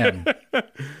 Damn.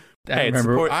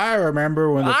 I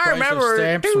remember when the price of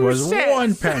stamps was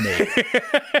 1 penny.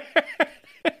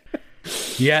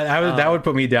 Yeah, that would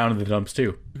put me down in the dumps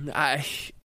too.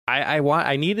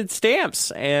 I needed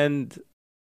stamps, and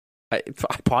I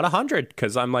bought 100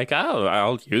 because I'm like, oh,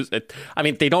 I'll use it. I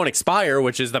mean, they don't expire,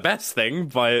 which is the best thing,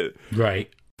 but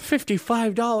right,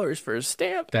 $55 for a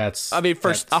stamp. That's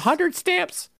 100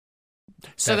 stamps.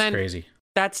 So that's then crazy.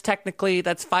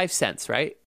 That's 5 cents,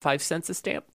 right? 5 cents a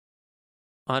stamp.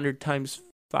 100 times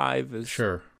 5 is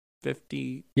sure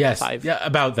 50. Yes, 5. Yeah,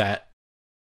 about that.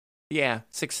 Yeah,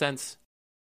 6 cents.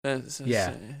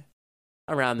 Yeah,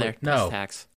 around there. No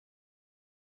tax.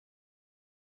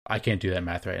 I can't do that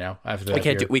math right now.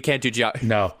 We can't do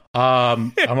No.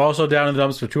 I'm also down in the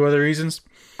dumps for 2 other reasons.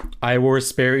 I wore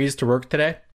Sperry's to work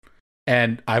today,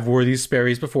 and I've wore these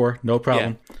Sperry's before, no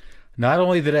problem. Yeah. Not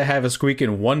only did I have a squeak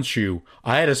in one shoe,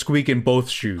 I had a squeak in both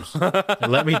shoes.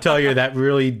 And let me tell you, that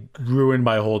really ruined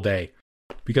my whole day.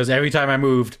 Because every time I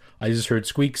moved, I just heard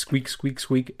squeak, squeak, squeak,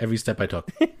 squeak every step I took.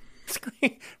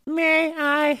 May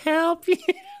I help you?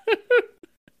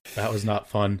 That was not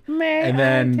fun. May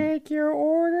I take your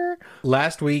order?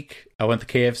 Last week, I went to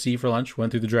KFC for lunch,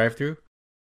 went through the drive-thru.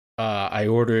 I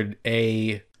ordered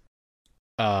a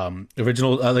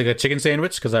original, like a chicken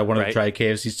sandwich, because I wanted to try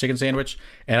KFC's chicken sandwich,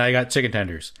 and I got chicken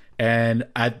tenders. And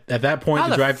at that point,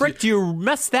 the drive-thru, frick do you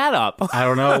mess that up? I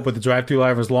don't know, but the drive-thru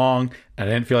line was long, and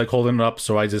I didn't feel like holding it up,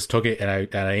 so I just took it and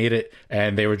I ate it,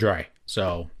 and they were dry.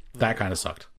 So that kind of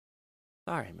sucked.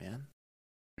 Sorry, man.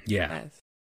 Yeah. Nice.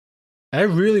 I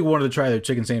really wanted to try their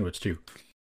chicken sandwich too.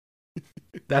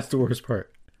 That's the worst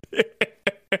part.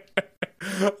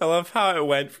 I love how it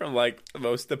went from like the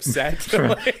most upset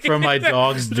from my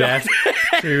dog's death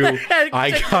to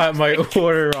I got my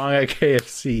order wrong at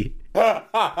KFC.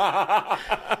 I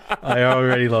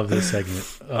already love this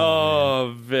segment.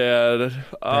 Man.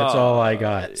 That's all I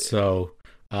got. So,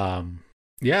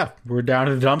 yeah, we're down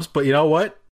in the dumps. But you know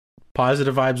what?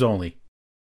 Positive vibes only.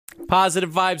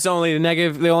 Positive vibes only.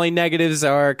 The only negatives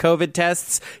are COVID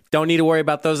tests. Don't need to worry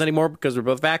about those anymore because we're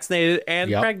both vaccinated,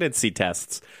 and pregnancy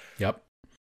tests. Yep.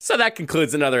 So that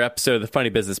concludes another episode of the Funny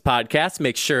Business Podcast.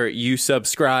 Make sure you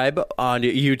subscribe on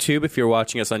YouTube if you're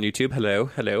watching us on YouTube.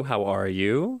 Hello, how are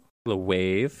you? Little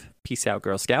wave. Peace out,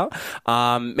 Girl Scout.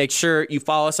 Make sure you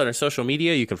follow us on our social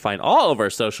media. You can find all of our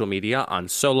social media on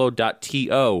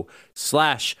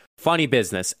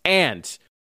solo.to/funnybusiness. And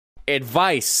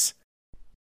advice,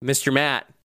 Mr. Matt,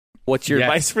 what's your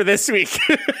advice for this week?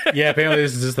 Yeah, apparently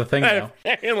this is just the thing now.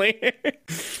 Apparently.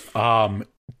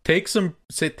 Take some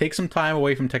time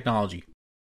away from technology.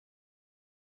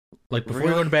 Like before you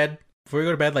go to bed,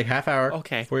 like half hour.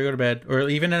 Okay. Before you go to bed, or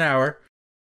even an hour,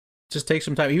 just take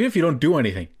some time. Even if you don't do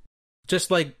anything,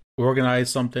 just like organize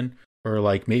something, or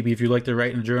like maybe if you like to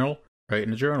write in a journal, write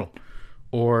in a journal,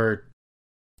 or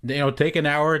take an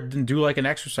hour and do like an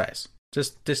exercise.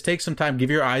 Just take some time. Give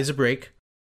your eyes a break.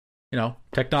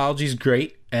 Technology's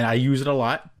great, and I use it a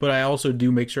lot, but I also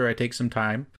do make sure I take some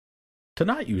time to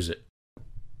not use it.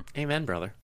 Amen,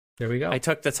 brother. There we go. I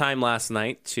took the time last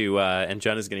night to, and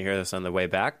Jenna's going to hear this on the way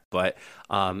back, but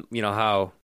you know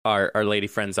how our lady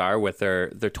friends are with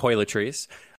their toiletries.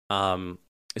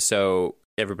 So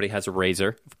everybody has a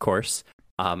razor, of course.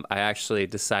 I actually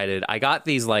decided, I got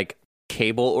these like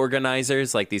cable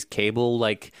organizers, like these cable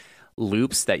like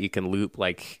loops that you can loop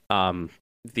like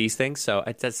these things. So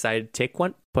I decided to take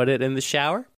one, put it in the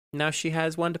shower. Now she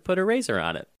has one to put a razor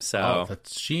on it. So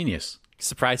that's genius.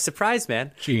 Surprise, surprise,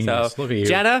 man. Genius. So, Look at you.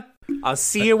 Jenna, I'll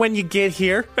see you when you get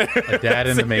here. A dad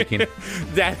in the making.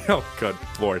 Oh, good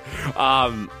Lord.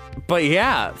 But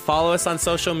yeah, follow us on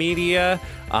social media.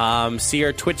 See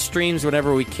our Twitch streams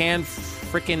whenever we can.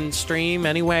 Freaking stream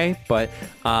anyway. But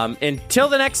until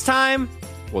the next time,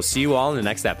 we'll see you all in the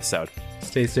next episode.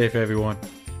 Stay safe, everyone.